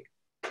society.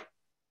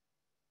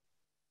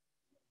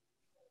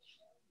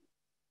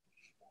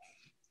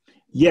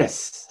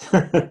 Yes,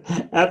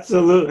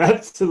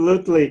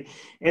 absolutely.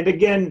 And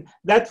again,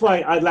 that's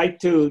why I'd like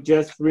to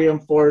just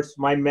reinforce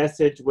my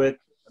message with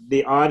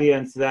the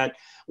audience that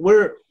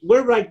we're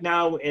right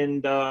now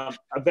in a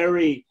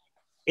very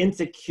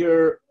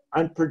insecure,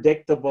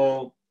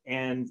 unpredictable,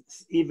 and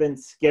even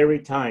scary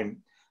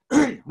time.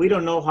 We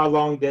don't know how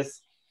long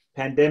this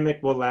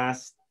pandemic will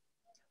last.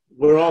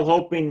 We're all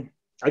hoping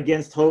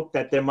against hope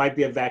that there might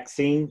be a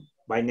vaccine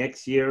by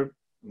next year.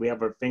 We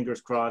have our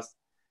fingers crossed.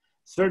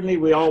 Certainly,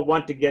 we all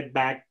want to get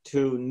back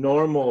to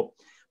normal,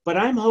 but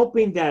I'm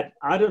hoping that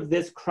out of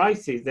this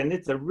crisis, and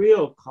it's a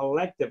real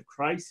collective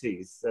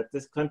crisis that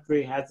this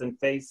country hasn't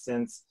faced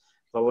since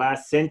the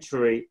last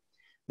century,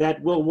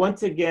 that we'll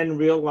once again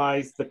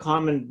realize the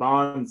common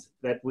bonds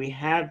that we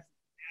have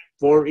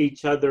for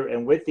each other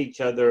and with each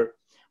other,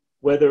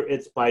 whether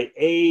it's by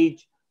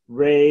age,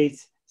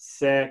 race,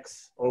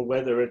 sex, or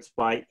whether it's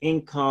by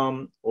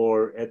income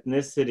or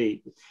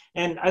ethnicity.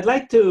 And I'd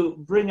like to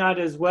bring out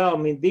as well, I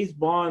mean, these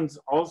bonds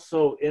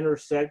also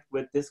intersect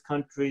with this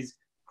country's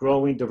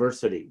growing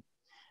diversity.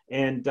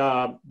 And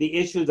the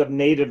issues of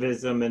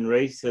nativism and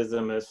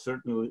racism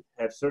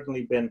have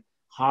certainly been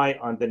high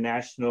on the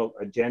national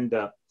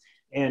agenda.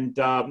 And,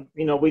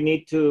 you know, we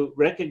need to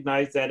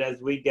recognize that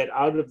as we get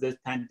out of this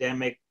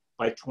pandemic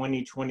by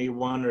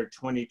 2021 or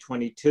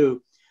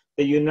 2022,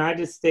 the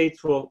United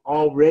States will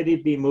already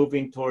be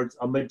moving towards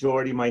a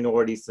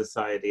majority-minority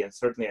society, and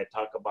certainly I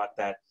talk about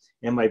that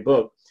in my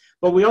book.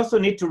 But we also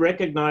need to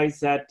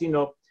recognize that, you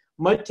know,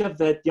 much of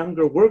that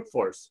younger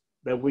workforce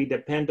that we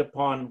depend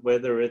upon,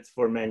 whether it's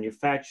for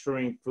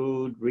manufacturing,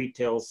 food,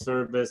 retail,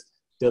 service,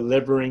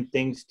 delivering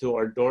things to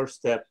our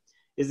doorstep,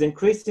 is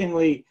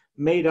increasingly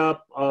made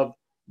up of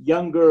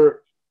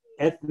younger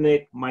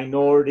ethnic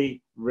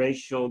minority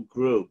racial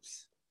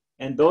groups.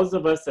 And those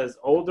of us as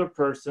older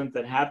persons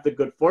that have the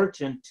good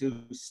fortune to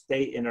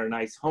stay in our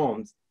nice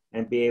homes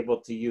and be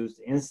able to use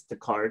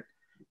Instacart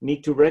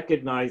need to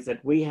recognize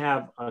that we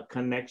have a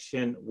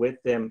connection with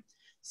them.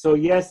 So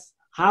yes,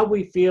 how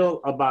we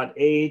feel about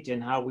age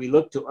and how we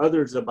look to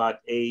others about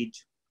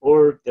age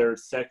or their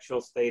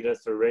sexual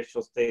status or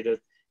racial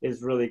status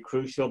is really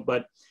crucial.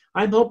 But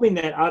I'm hoping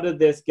that out of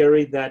this,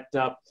 Gary, that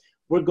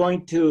we're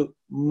going to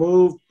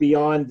move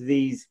beyond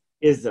these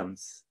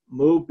isms.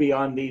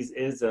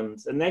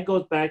 And that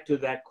goes back to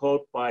that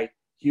quote by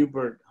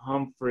Hubert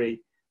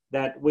Humphrey,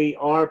 that we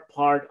are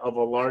part of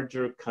a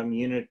larger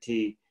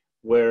community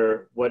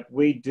where what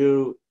we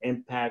do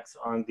impacts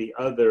on the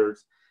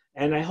others.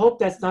 And I hope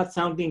that's not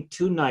sounding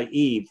too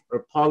naive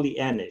or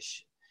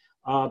Pollyannish,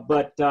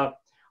 but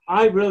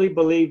I really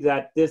believe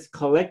that this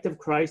collective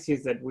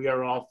crisis that we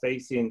are all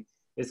facing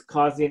is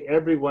causing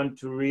everyone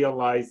to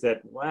realize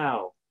that,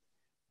 wow,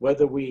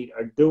 whether we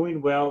are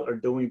doing well or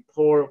doing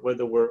poor,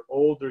 whether we're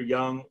old or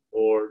young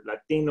or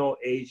Latino,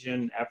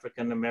 Asian,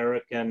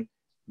 African-American,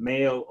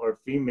 male or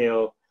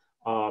female,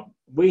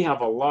 we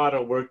have a lot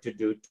of work to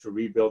do to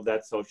rebuild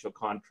that social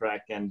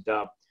contract. And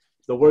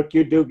the work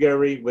you do,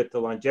 Gary, with the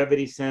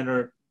Longevity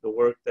Center, the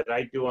work that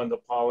I do on the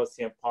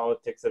policy and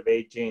politics of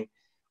aging,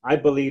 I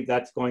believe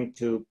that's going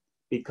to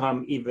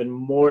become even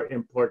more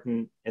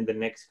important in the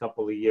next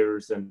couple of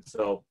years. And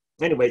so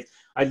anyways,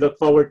 I look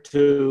forward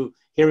to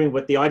hearing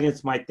what the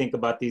audience might think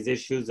about these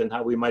issues and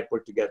how we might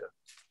work together.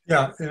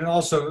 Yeah, and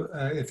also,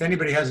 if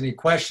anybody has any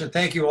questions,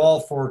 thank you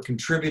all for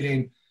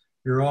contributing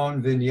your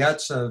own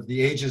vignettes of the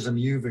ageism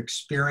you've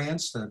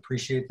experienced. I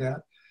appreciate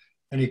that.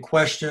 Any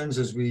questions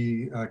as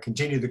we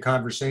continue the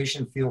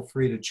conversation, feel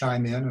free to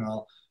chime in and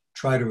I'll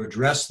try to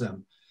address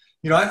them.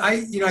 You know,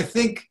 I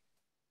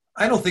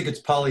don't think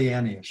it's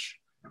Pollyannish.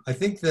 I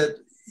think that,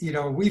 you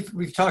know,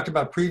 we've talked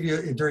about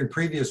during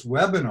previous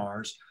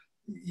webinars,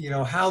 you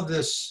know, how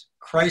this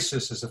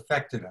crisis has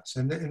affected us.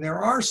 And there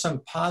are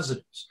some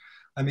positives.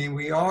 I mean,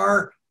 we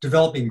are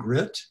developing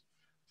grit.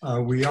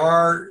 We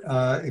are,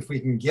 if we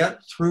can get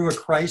through a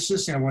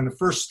crisis, you know, when it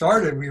first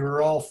started, we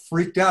were all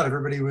freaked out.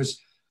 Everybody was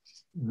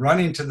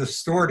running to the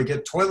store to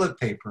get toilet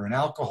paper and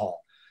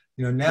alcohol.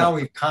 You know, now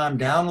we've calmed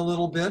down a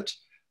little bit.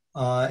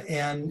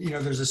 And, you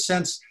know, there's a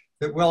sense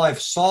that, well,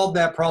 I've solved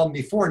that problem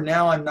before.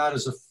 Now I'm not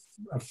as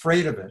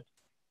afraid of it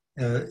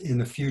in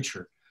the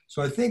future.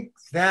 So I think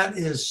that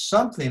is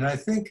something. I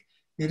think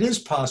it is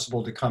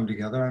possible to come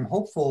together. I'm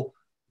hopeful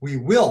we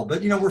will.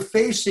 But, you know, we're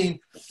facing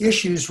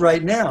issues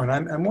right now. And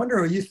I'm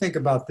wondering what you think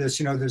about this.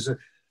 You know, there's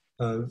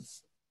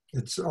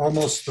it's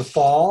almost the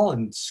fall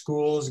and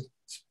school is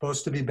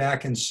supposed to be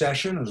back in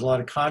session. There's a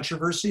lot of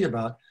controversy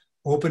about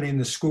opening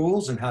the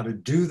schools and how to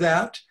do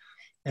that.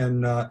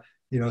 And,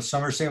 you know,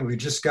 some are saying we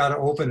just got to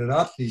open it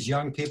up. These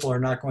young people are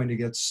not going to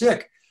get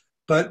sick.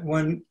 But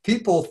when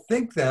people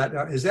think that,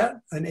 is that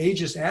an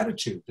ageist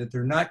attitude, that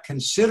they're not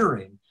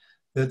considering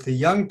that the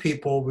young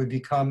people would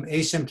become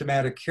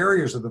asymptomatic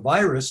carriers of the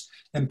virus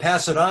and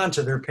pass it on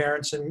to their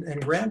parents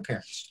and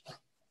grandparents?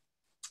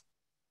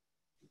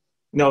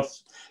 No,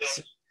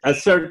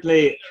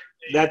 certainly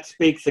that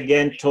speaks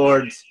again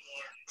towards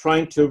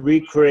trying to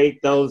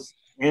recreate those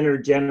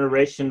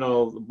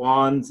intergenerational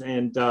bonds.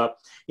 And,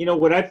 you know,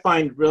 what I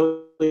find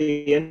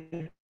really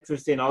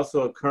interesting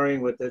also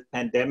occurring with this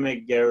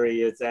pandemic,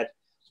 Gary, is that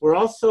we're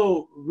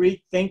also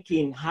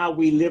rethinking how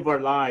we live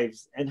our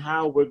lives and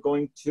how we're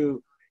going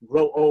to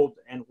grow old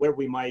and where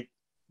we might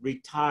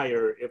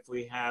retire if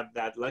we have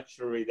that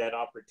luxury, that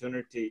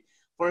opportunity.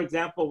 For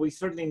example, we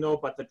certainly know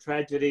about the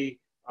tragedy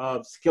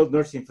of skilled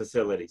nursing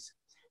facilities,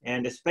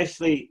 and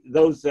especially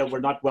those that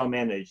were not well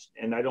managed.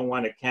 And I don't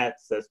want to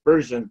cast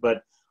aspersions,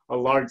 but a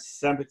large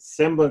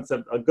semblance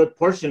of a good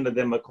portion of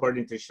them,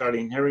 according to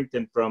Charlene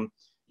Harrington from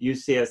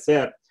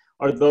UCSF,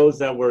 are those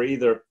that were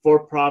either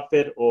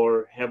for-profit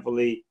or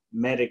heavily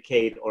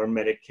Medicaid or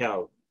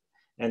Medi-Cal.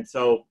 And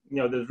so, you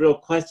know, there's real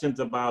questions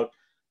about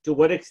to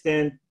what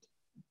extent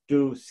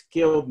do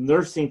skilled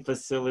nursing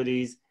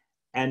facilities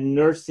and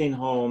nursing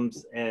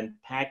homes and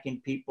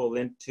packing people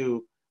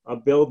into a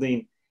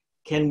building,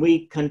 can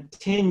we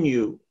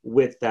continue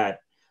with that?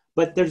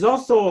 But there's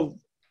also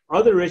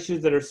other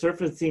issues that are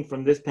surfacing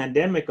from this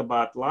pandemic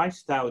about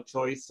lifestyle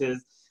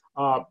choices.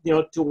 You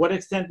know, to what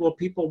extent will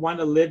people want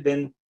to live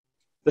in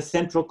the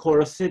central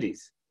core of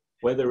cities,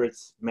 whether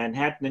it's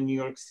Manhattan in New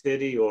York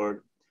City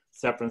or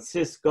San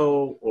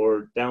Francisco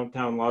or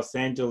downtown Los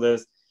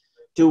Angeles?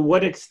 To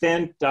what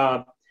extent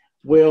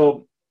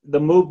will the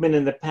movement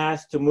in the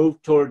past to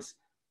move towards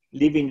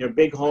leaving your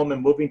big home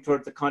and moving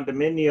towards the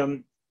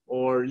condominium,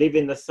 or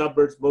leaving the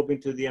suburbs,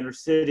 moving to the inner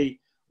city,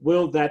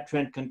 will that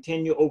trend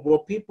continue? Or will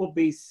people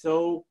be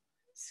so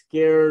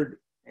scared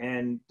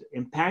and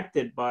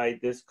impacted by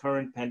this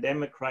current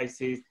pandemic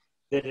crisis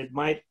that it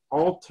might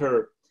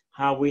alter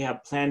how we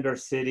have planned our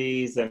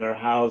cities and our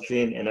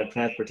housing and our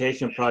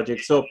transportation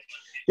projects? So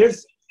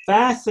there's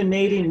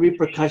fascinating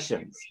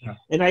repercussions. Yeah.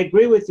 And I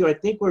agree with you. I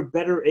think we're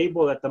better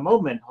able at the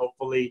moment,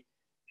 hopefully,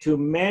 to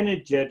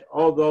manage it,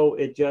 although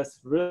it just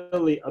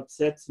really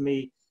upsets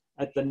me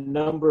at the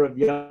number of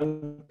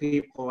young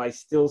people I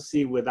still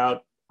see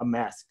without a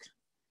mask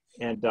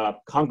and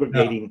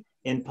congregating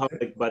in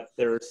public. But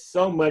there's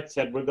so much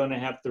that we're going to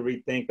have to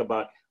rethink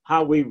about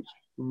how we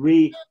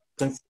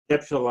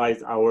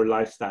reconceptualize our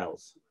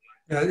lifestyles.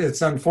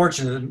 It's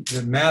unfortunate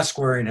that mask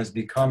wearing has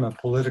become a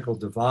political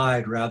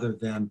divide rather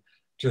than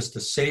just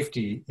a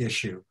safety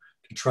issue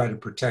to try to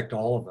protect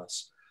all of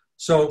us.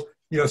 So,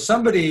 you know,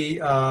 somebody,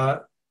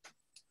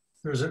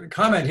 there's a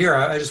comment here,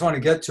 I just want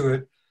to get to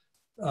it.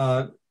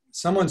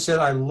 Someone said,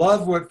 I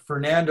love what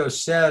Fernando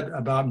said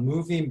about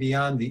moving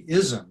beyond the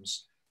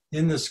isms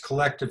in this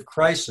collective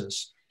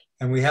crisis,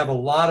 and we have a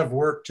lot of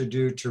work to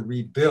do to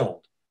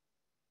rebuild.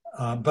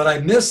 But I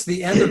missed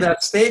the end of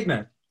that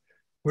statement.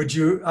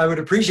 I would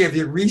appreciate if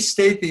you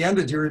restate the end.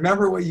 Do you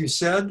remember what you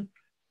said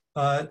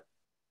at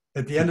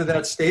the end of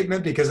that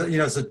statement? Because, you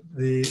know,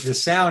 the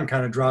sound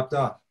kind of dropped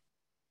off.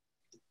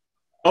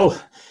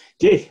 Oh,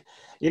 gee,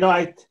 you know,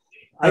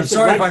 I'm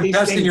sorry if I'm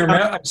testing your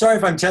I'm sorry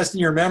if I'm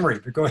testing your memory,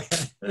 but go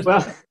ahead.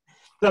 Well,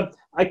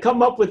 I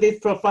come up with these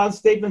profound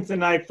statements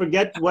and I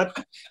forget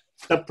what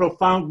the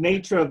profound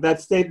nature of that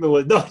statement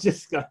was. No,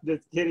 just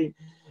kidding.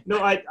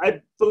 No,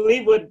 I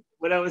believe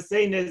what I was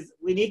saying is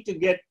we need to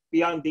get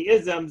beyond the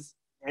isms,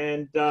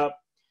 and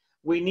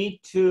we need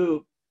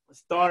to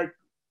start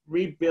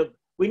rebuild.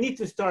 We need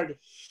to start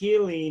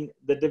healing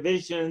the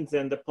divisions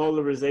and the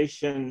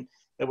polarization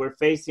that we're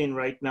facing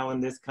right now in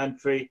this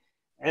country.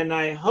 And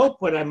I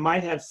hope what I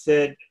might have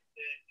said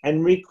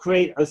and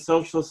recreate a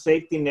social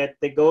safety net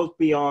that goes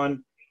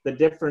beyond the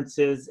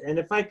differences. And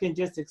if I can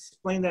just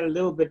explain that a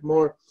little bit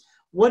more,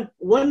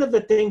 one of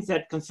the things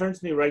that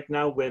concerns me right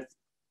now with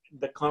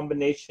the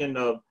combination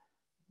of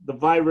the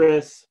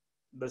virus,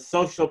 the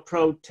social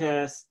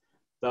protests,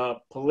 the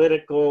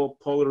political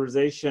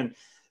polarization,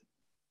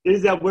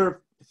 is that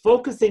we're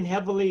focusing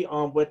heavily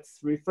on what's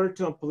referred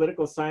to in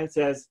political science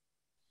as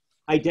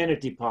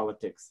identity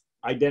politics,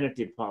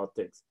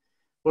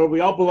 where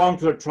we all belong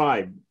to a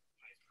tribe.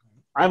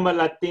 I'm a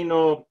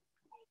Latino,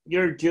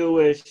 you're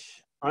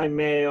Jewish, I'm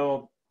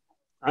male,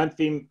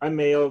 I'm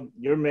male,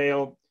 you're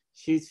male,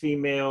 she's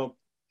female,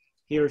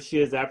 he or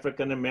she is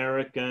African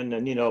American,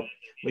 and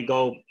we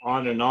go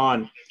on and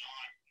on.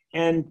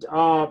 And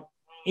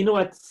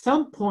at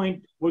some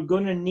point we're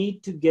going to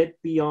need to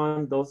get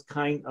beyond those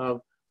kind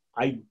of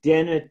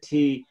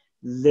identity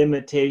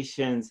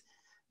limitations.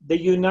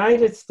 The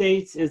United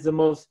States is the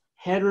most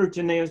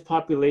heterogeneous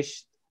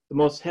population, the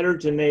most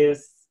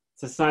heterogeneous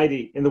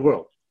society in the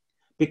world,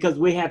 because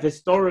we have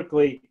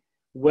historically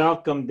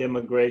welcomed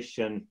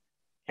immigration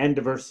and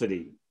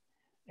diversity.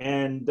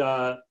 And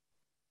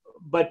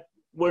but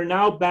we're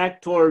now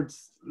back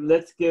towards,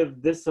 let's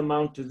give this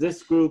amount to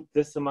this group,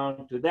 this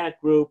amount to that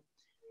group.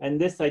 And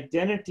this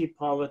identity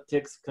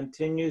politics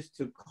continues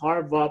to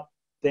carve up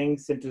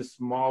things into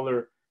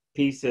smaller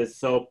pieces.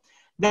 So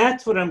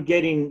that's what I'm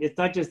getting. It's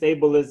not just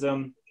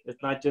ableism,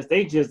 it's not just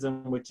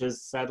ageism, which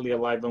is sadly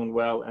alive and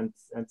well, and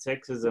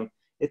sexism.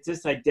 It's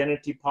this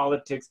identity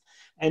politics.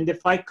 And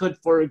if I could,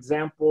 for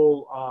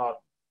example,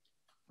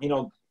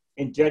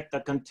 inject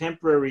a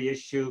contemporary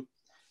issue,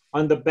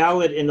 on the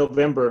ballot in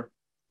November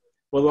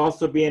will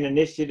also be an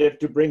initiative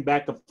to bring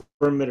back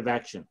affirmative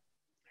action,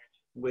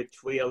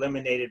 which we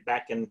eliminated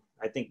back in,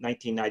 I think,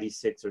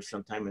 1996 or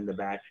sometime in the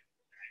back.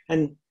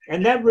 And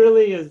that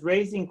really is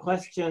raising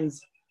questions.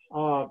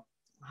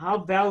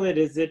 How valid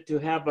is it to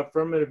have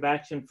affirmative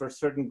action for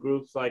certain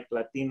groups like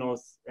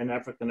Latinos and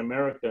African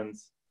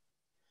Americans,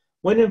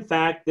 when in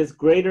fact this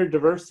greater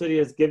diversity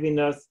is giving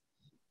us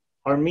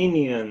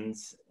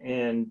Armenians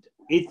and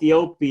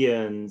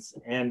Ethiopians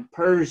and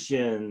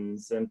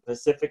Persians and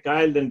Pacific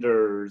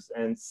Islanders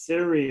and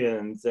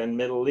Syrians and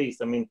Middle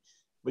East? I mean,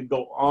 we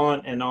go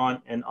on and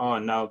on and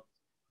on. Now,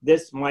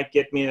 this might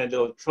get me in a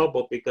little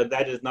trouble because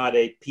that is not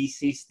a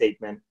PC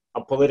statement,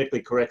 a politically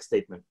correct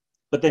statement.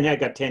 But then I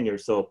got tenure,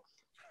 so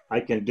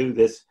I can do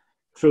this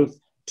truth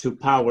to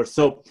power.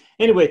 So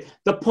anyway,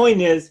 the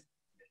point is,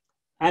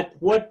 at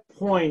what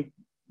point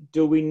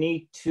do we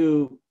need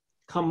to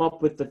come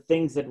up with the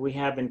things that we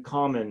have in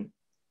common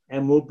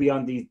and move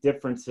beyond these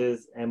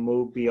differences and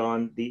move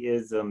beyond the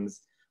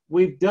isms?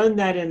 We've done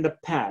that in the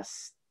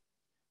past.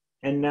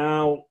 And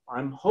now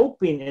I'm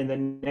hoping in the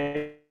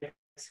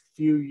next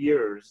few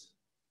years,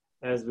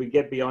 as we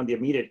get beyond the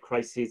immediate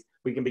crises,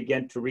 we can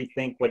begin to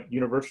rethink what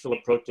universal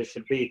approaches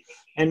should be.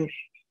 And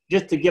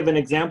just to give an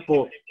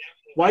example,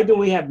 why do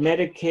we have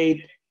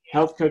Medicaid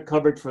healthcare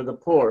coverage for the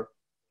poor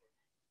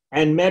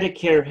and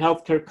Medicare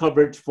healthcare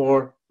coverage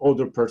for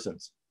older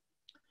persons?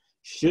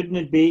 Shouldn't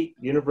it be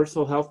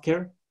universal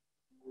healthcare,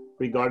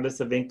 regardless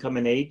of income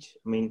and age?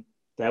 I mean,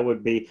 that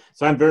would be,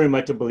 so I'm very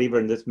much a believer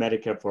in this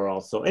Medicare for all.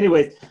 So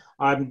anyways,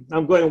 I'm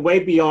going way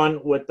beyond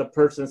what the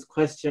person's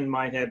question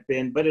might have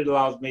been, but it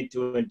allows me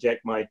to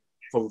inject my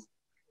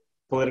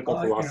political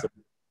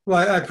philosophy. Well,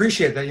 I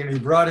appreciate that. You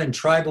brought in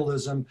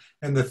tribalism,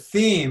 and the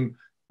theme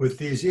with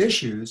these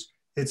issues,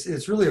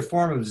 it's really a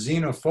form of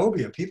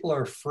xenophobia. People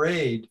are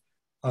afraid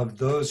of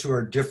those who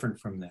are different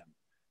from them.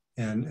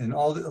 And a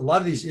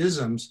lot of these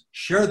isms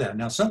share that.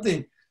 Now,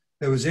 something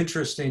that was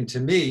interesting to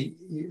me,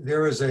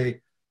 there was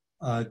a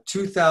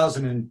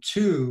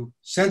 2002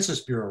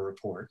 Census Bureau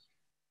report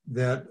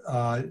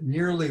that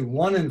nearly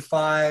 1 in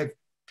 5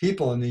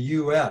 people in the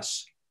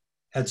US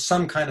had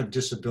some kind of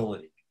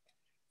disability.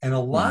 And a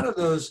lot of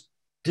those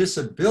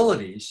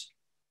disabilities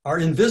are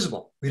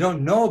invisible. We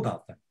don't know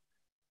about them.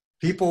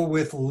 People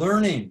with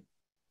learning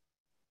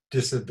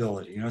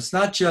disability, it's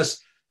not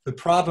just the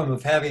problem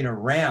of having a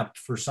ramp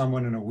for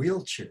someone in a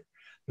wheelchair.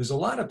 There's a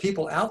lot of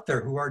people out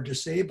there who are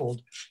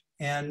disabled,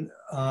 and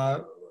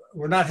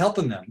we're not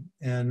helping them,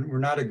 and we're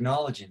not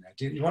acknowledging that.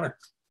 Do you want to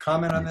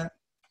comment on that?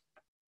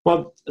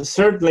 Well,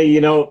 certainly,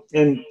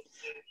 and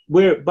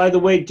we're, by the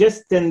way,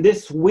 just in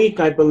this week,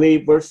 I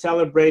believe, we're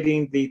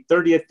celebrating the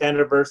 30th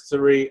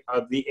anniversary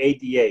of the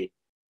ADA,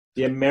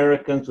 the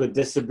Americans with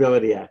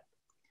Disability Act,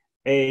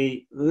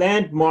 a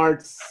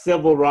landmark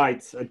civil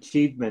rights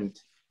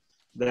achievement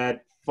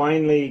that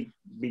finally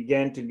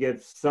began to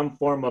give some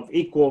form of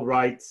equal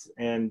rights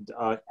and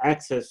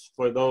access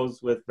for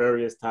those with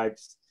various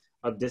types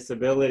of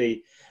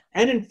disability.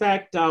 And in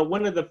fact,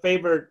 one of the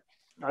favorite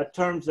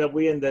terms that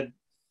we in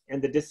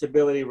the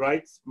disability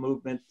rights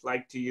movement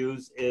like to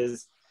use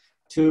is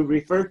to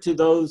refer to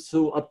those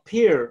who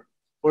appear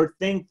or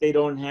think they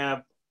don't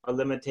have a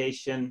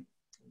limitation,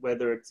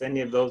 whether it's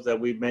any of those that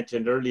we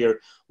mentioned earlier.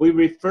 We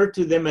refer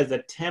to them as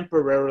a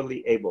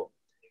temporarily able.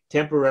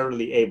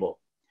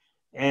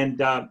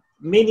 And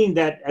meaning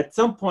that at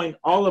some point,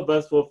 all of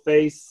us will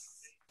face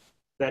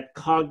that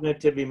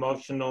cognitive,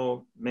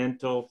 emotional,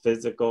 mental,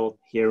 physical,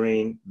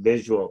 hearing,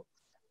 visual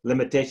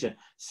limitation.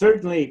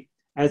 Certainly,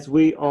 as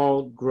we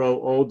all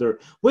grow older,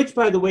 which,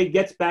 by the way,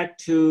 gets back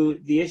to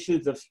the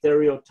issues of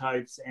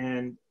stereotypes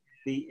and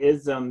the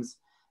isms.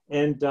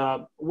 And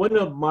one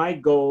of my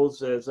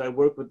goals as I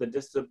work with the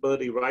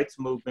disability rights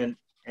movement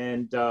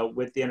and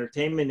with the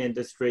entertainment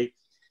industry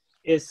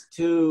is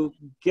to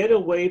get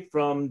away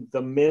from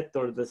the myth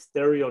or the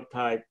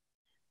stereotype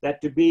that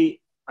to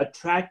be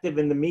attractive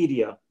in the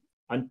media,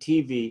 on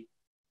TV,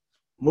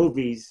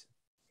 movies,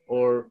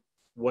 or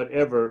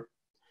whatever,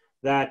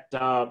 that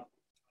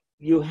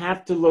you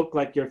have to look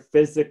like you're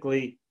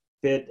physically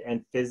fit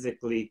and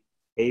physically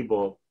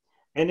able.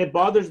 And it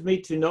bothers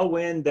me to no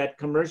end that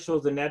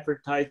commercials and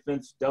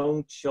advertisements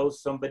don't show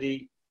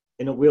somebody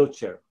in a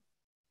wheelchair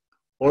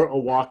or a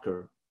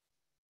walker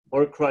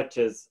or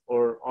crutches,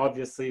 or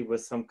obviously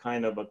with some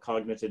kind of a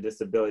cognitive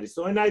disability.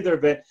 So in either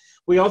event,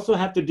 we also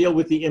have to deal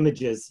with the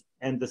images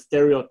and the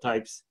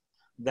stereotypes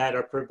that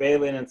are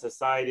prevalent in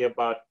society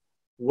about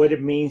what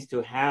it means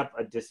to have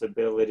a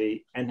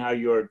disability and how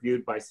you are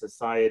viewed by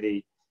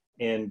society.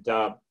 And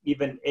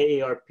even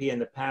AARP in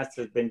the past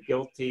has been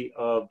guilty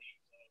of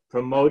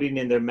promoting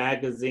in their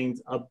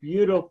magazines a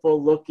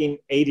beautiful looking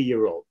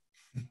 80-year-old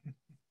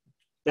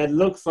that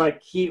looks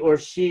like he or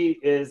she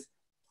is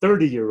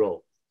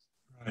 30-year-old.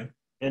 Right.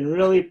 And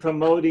really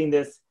promoting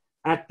this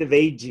active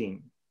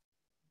aging.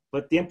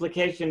 But the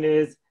implication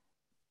is,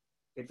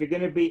 if you're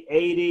going to be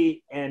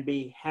 80 and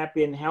be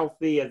happy and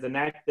healthy as an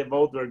active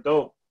older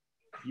adult,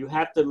 you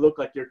have to look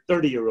like you're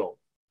 30-year-old,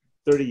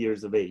 30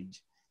 years of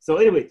age. So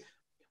anyway,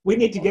 we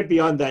need to get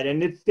beyond that.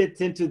 And it fits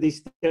into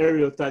these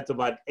stereotypes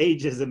about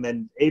ageism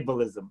and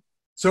ableism.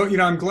 So, you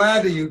know, I'm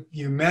glad that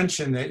you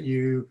mentioned that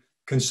you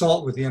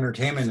consult with the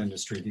entertainment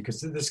industry,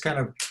 because this kind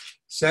of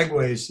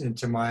segues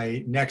into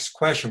my next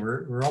question.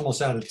 We're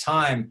almost out of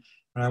time,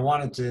 and I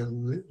wanted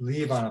to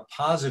leave on a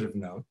positive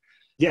note.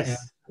 Yes.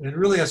 And it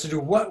really has to do,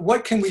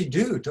 what can we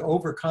do to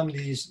overcome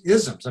these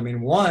isms? I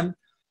mean, one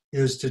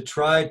is to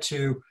try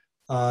to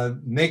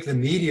make the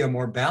media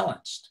more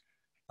balanced.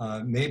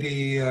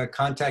 Maybe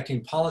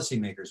contacting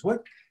policymakers.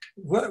 What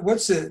are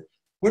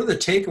the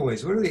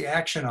takeaways? What are the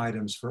action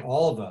items for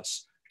all of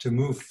us to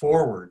move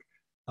forward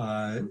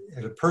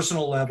at a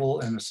personal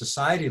level and a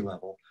society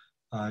level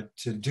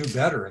to do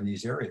better in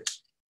these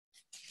areas?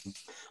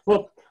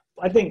 Well,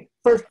 I think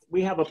first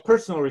we have a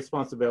personal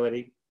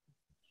responsibility,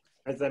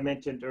 as I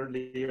mentioned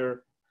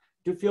earlier,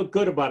 to feel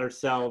good about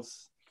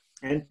ourselves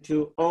and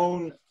to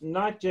own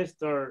not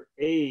just our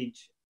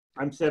age.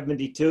 I'm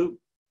 72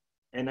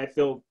 and I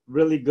feel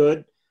really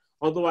good.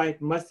 Although I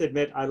must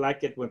admit, I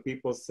like it when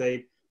people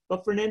say,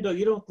 but Fernando,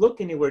 you don't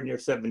look anywhere near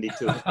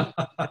 72.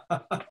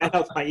 That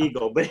helps my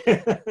ego, but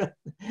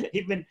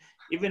even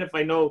if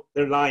I know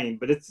they're lying,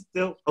 but it's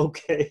still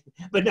okay.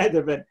 But neither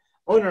of it,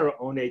 own our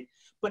own age,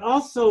 but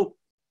also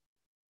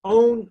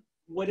own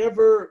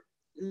whatever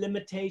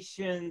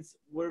limitations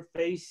we're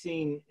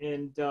facing.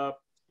 And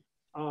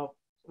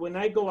when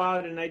I go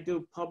out and I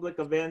do public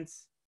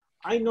events,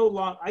 I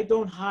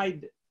don't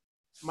hide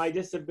my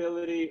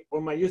disability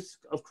or my use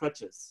of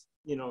crutches.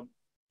 You know,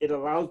 it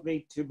allows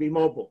me to be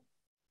mobile,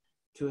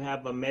 to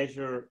have a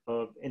measure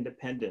of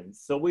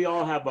independence. So we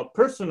all have a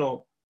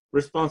personal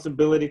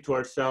responsibility to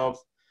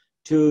ourselves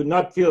to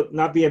not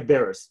be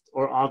embarrassed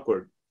or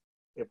awkward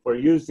if we're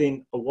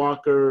using a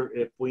walker,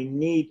 if we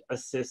need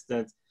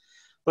assistance,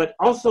 but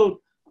also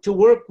to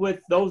work with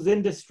those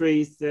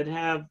industries that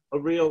have a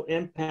real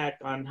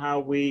impact on how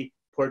we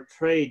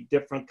portray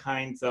different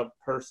kinds of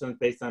persons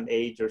based on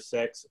age or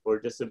sex or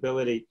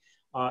disability.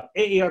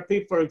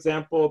 AARP, for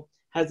example,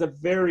 has a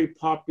very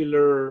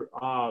popular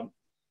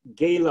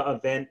gala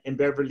event in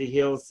Beverly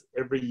Hills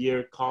every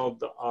year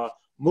called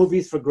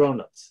Movies for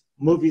Grown-Ups,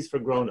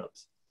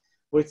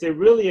 which they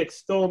really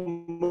extol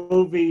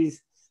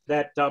movies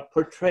that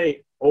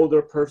portray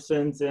older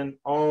persons in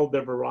all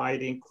their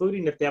variety,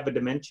 including if they have a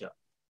dementia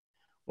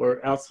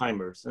or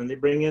Alzheimer's, and they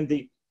bring in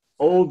the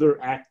older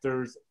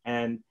actors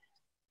and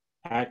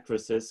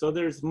actresses. So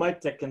there's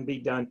much that can be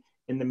done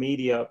in the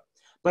media.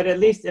 But at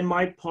least in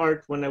my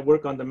part, when I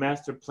work on the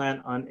master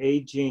plan on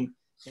aging,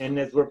 and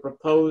as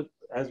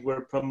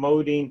we're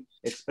promoting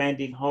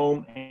expanding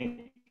home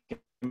and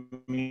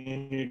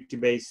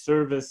community-based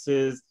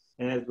services,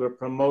 and as we're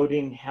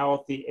promoting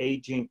healthy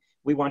aging,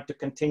 we want to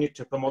continue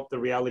to promote the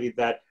reality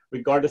that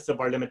regardless of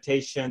our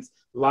limitations,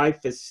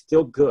 life is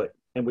still good,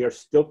 and we are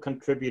still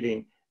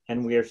contributing,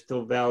 and we are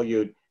still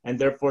valued. And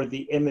therefore,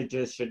 the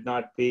images should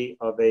not be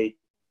of a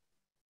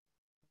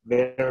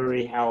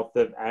very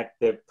healthy,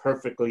 active,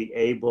 perfectly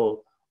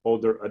able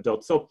older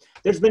adult. So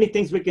there's many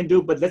things we can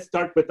do, but let's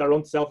start with our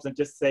own selves and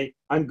just say,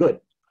 I'm good,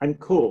 I'm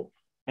cool,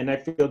 and I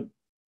feel,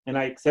 and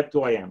I accept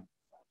who I am.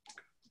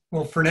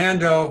 Well,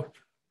 Fernando,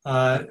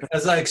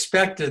 as I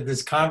expected,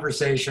 this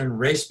conversation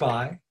raced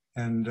by,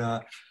 and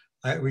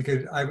I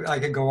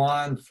could go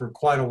on for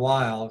quite a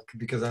while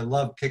because I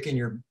love picking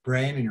your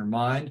brain and your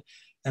mind.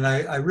 And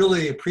I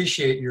really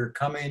appreciate your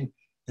coming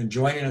and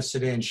joining us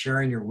today and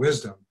sharing your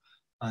wisdom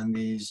on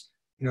these,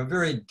 you know,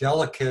 very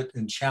delicate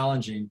and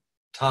challenging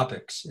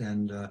topics.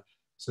 And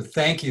so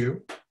thank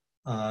you.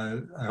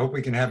 I hope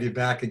we can have you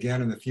back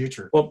again in the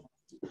future. Well,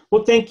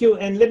 thank you.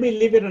 And let me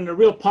leave it on a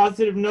real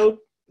positive note,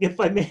 if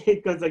I may,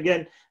 because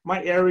again,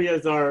 my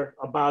areas are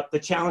about the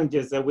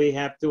challenges that we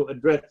have to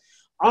address.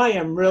 I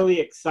am really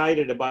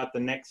excited about the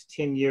next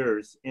 10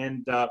 years,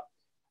 and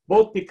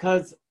both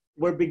because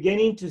we're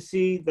beginning to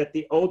see that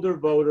the older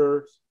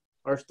voters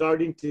are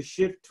starting to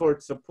shift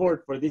towards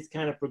support for these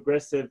kind of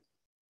progressive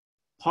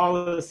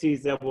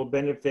policies that will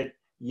benefit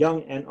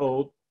young and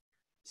old.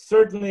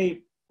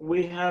 Certainly,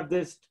 we have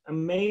this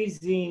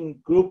amazing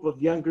group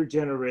of younger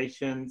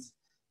generations,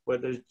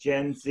 whether it's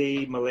Gen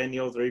Z,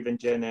 millennials, or even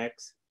Gen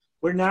X.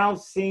 We're now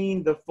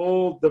seeing the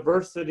full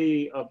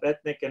diversity of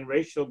ethnic and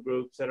racial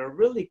groups that are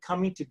really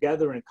coming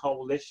together in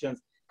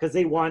coalitions because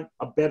they want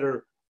a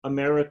better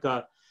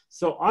America.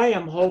 So I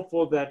am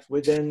hopeful that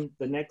within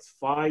the next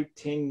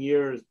 5-10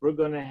 years, we're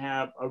going to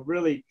have a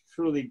really,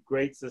 truly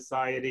great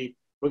society.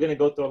 We're going to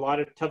go through a lot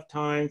of tough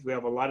times. We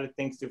have a lot of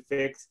things to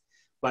fix.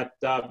 But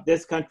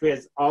this country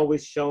has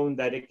always shown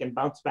that it can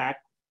bounce back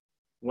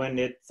when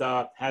it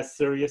has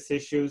serious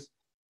issues,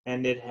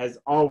 and it has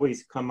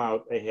always come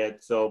out ahead.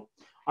 So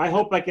I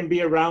hope I can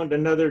be around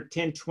another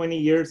 10, 20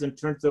 years in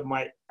terms of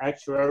my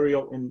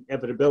actuarial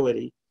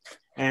inevitability,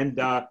 and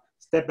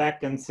step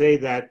back and say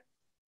that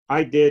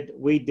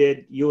we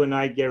did, you and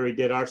I, Gary,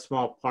 did our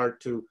small part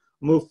to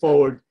move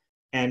forward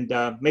and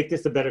make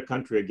this a better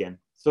country again.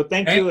 So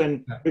thank you,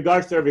 and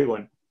regards to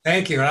everyone.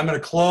 Thank you. And I'm going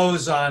to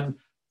close on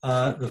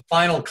the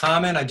final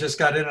comment. I just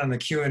got in on the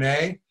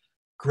Q&A.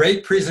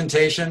 Great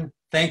presentation.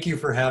 Thank you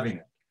for having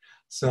it.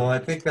 So I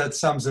think that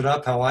sums it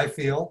up how I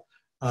feel.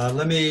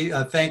 Let me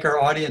thank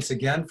our audience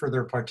again for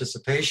their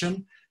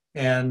participation,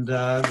 and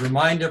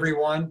remind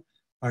everyone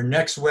our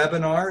next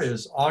webinar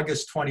is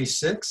August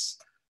 26th,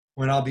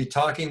 when I'll be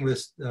talking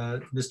with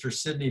Mr.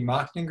 Sidney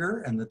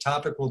Mochninger, and the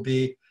topic will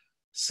be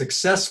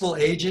Successful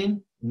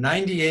Aging,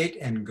 98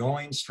 and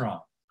Going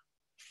Strong.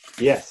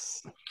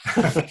 Yes.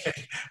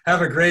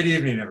 Have a great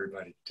evening,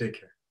 everybody. Take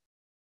care.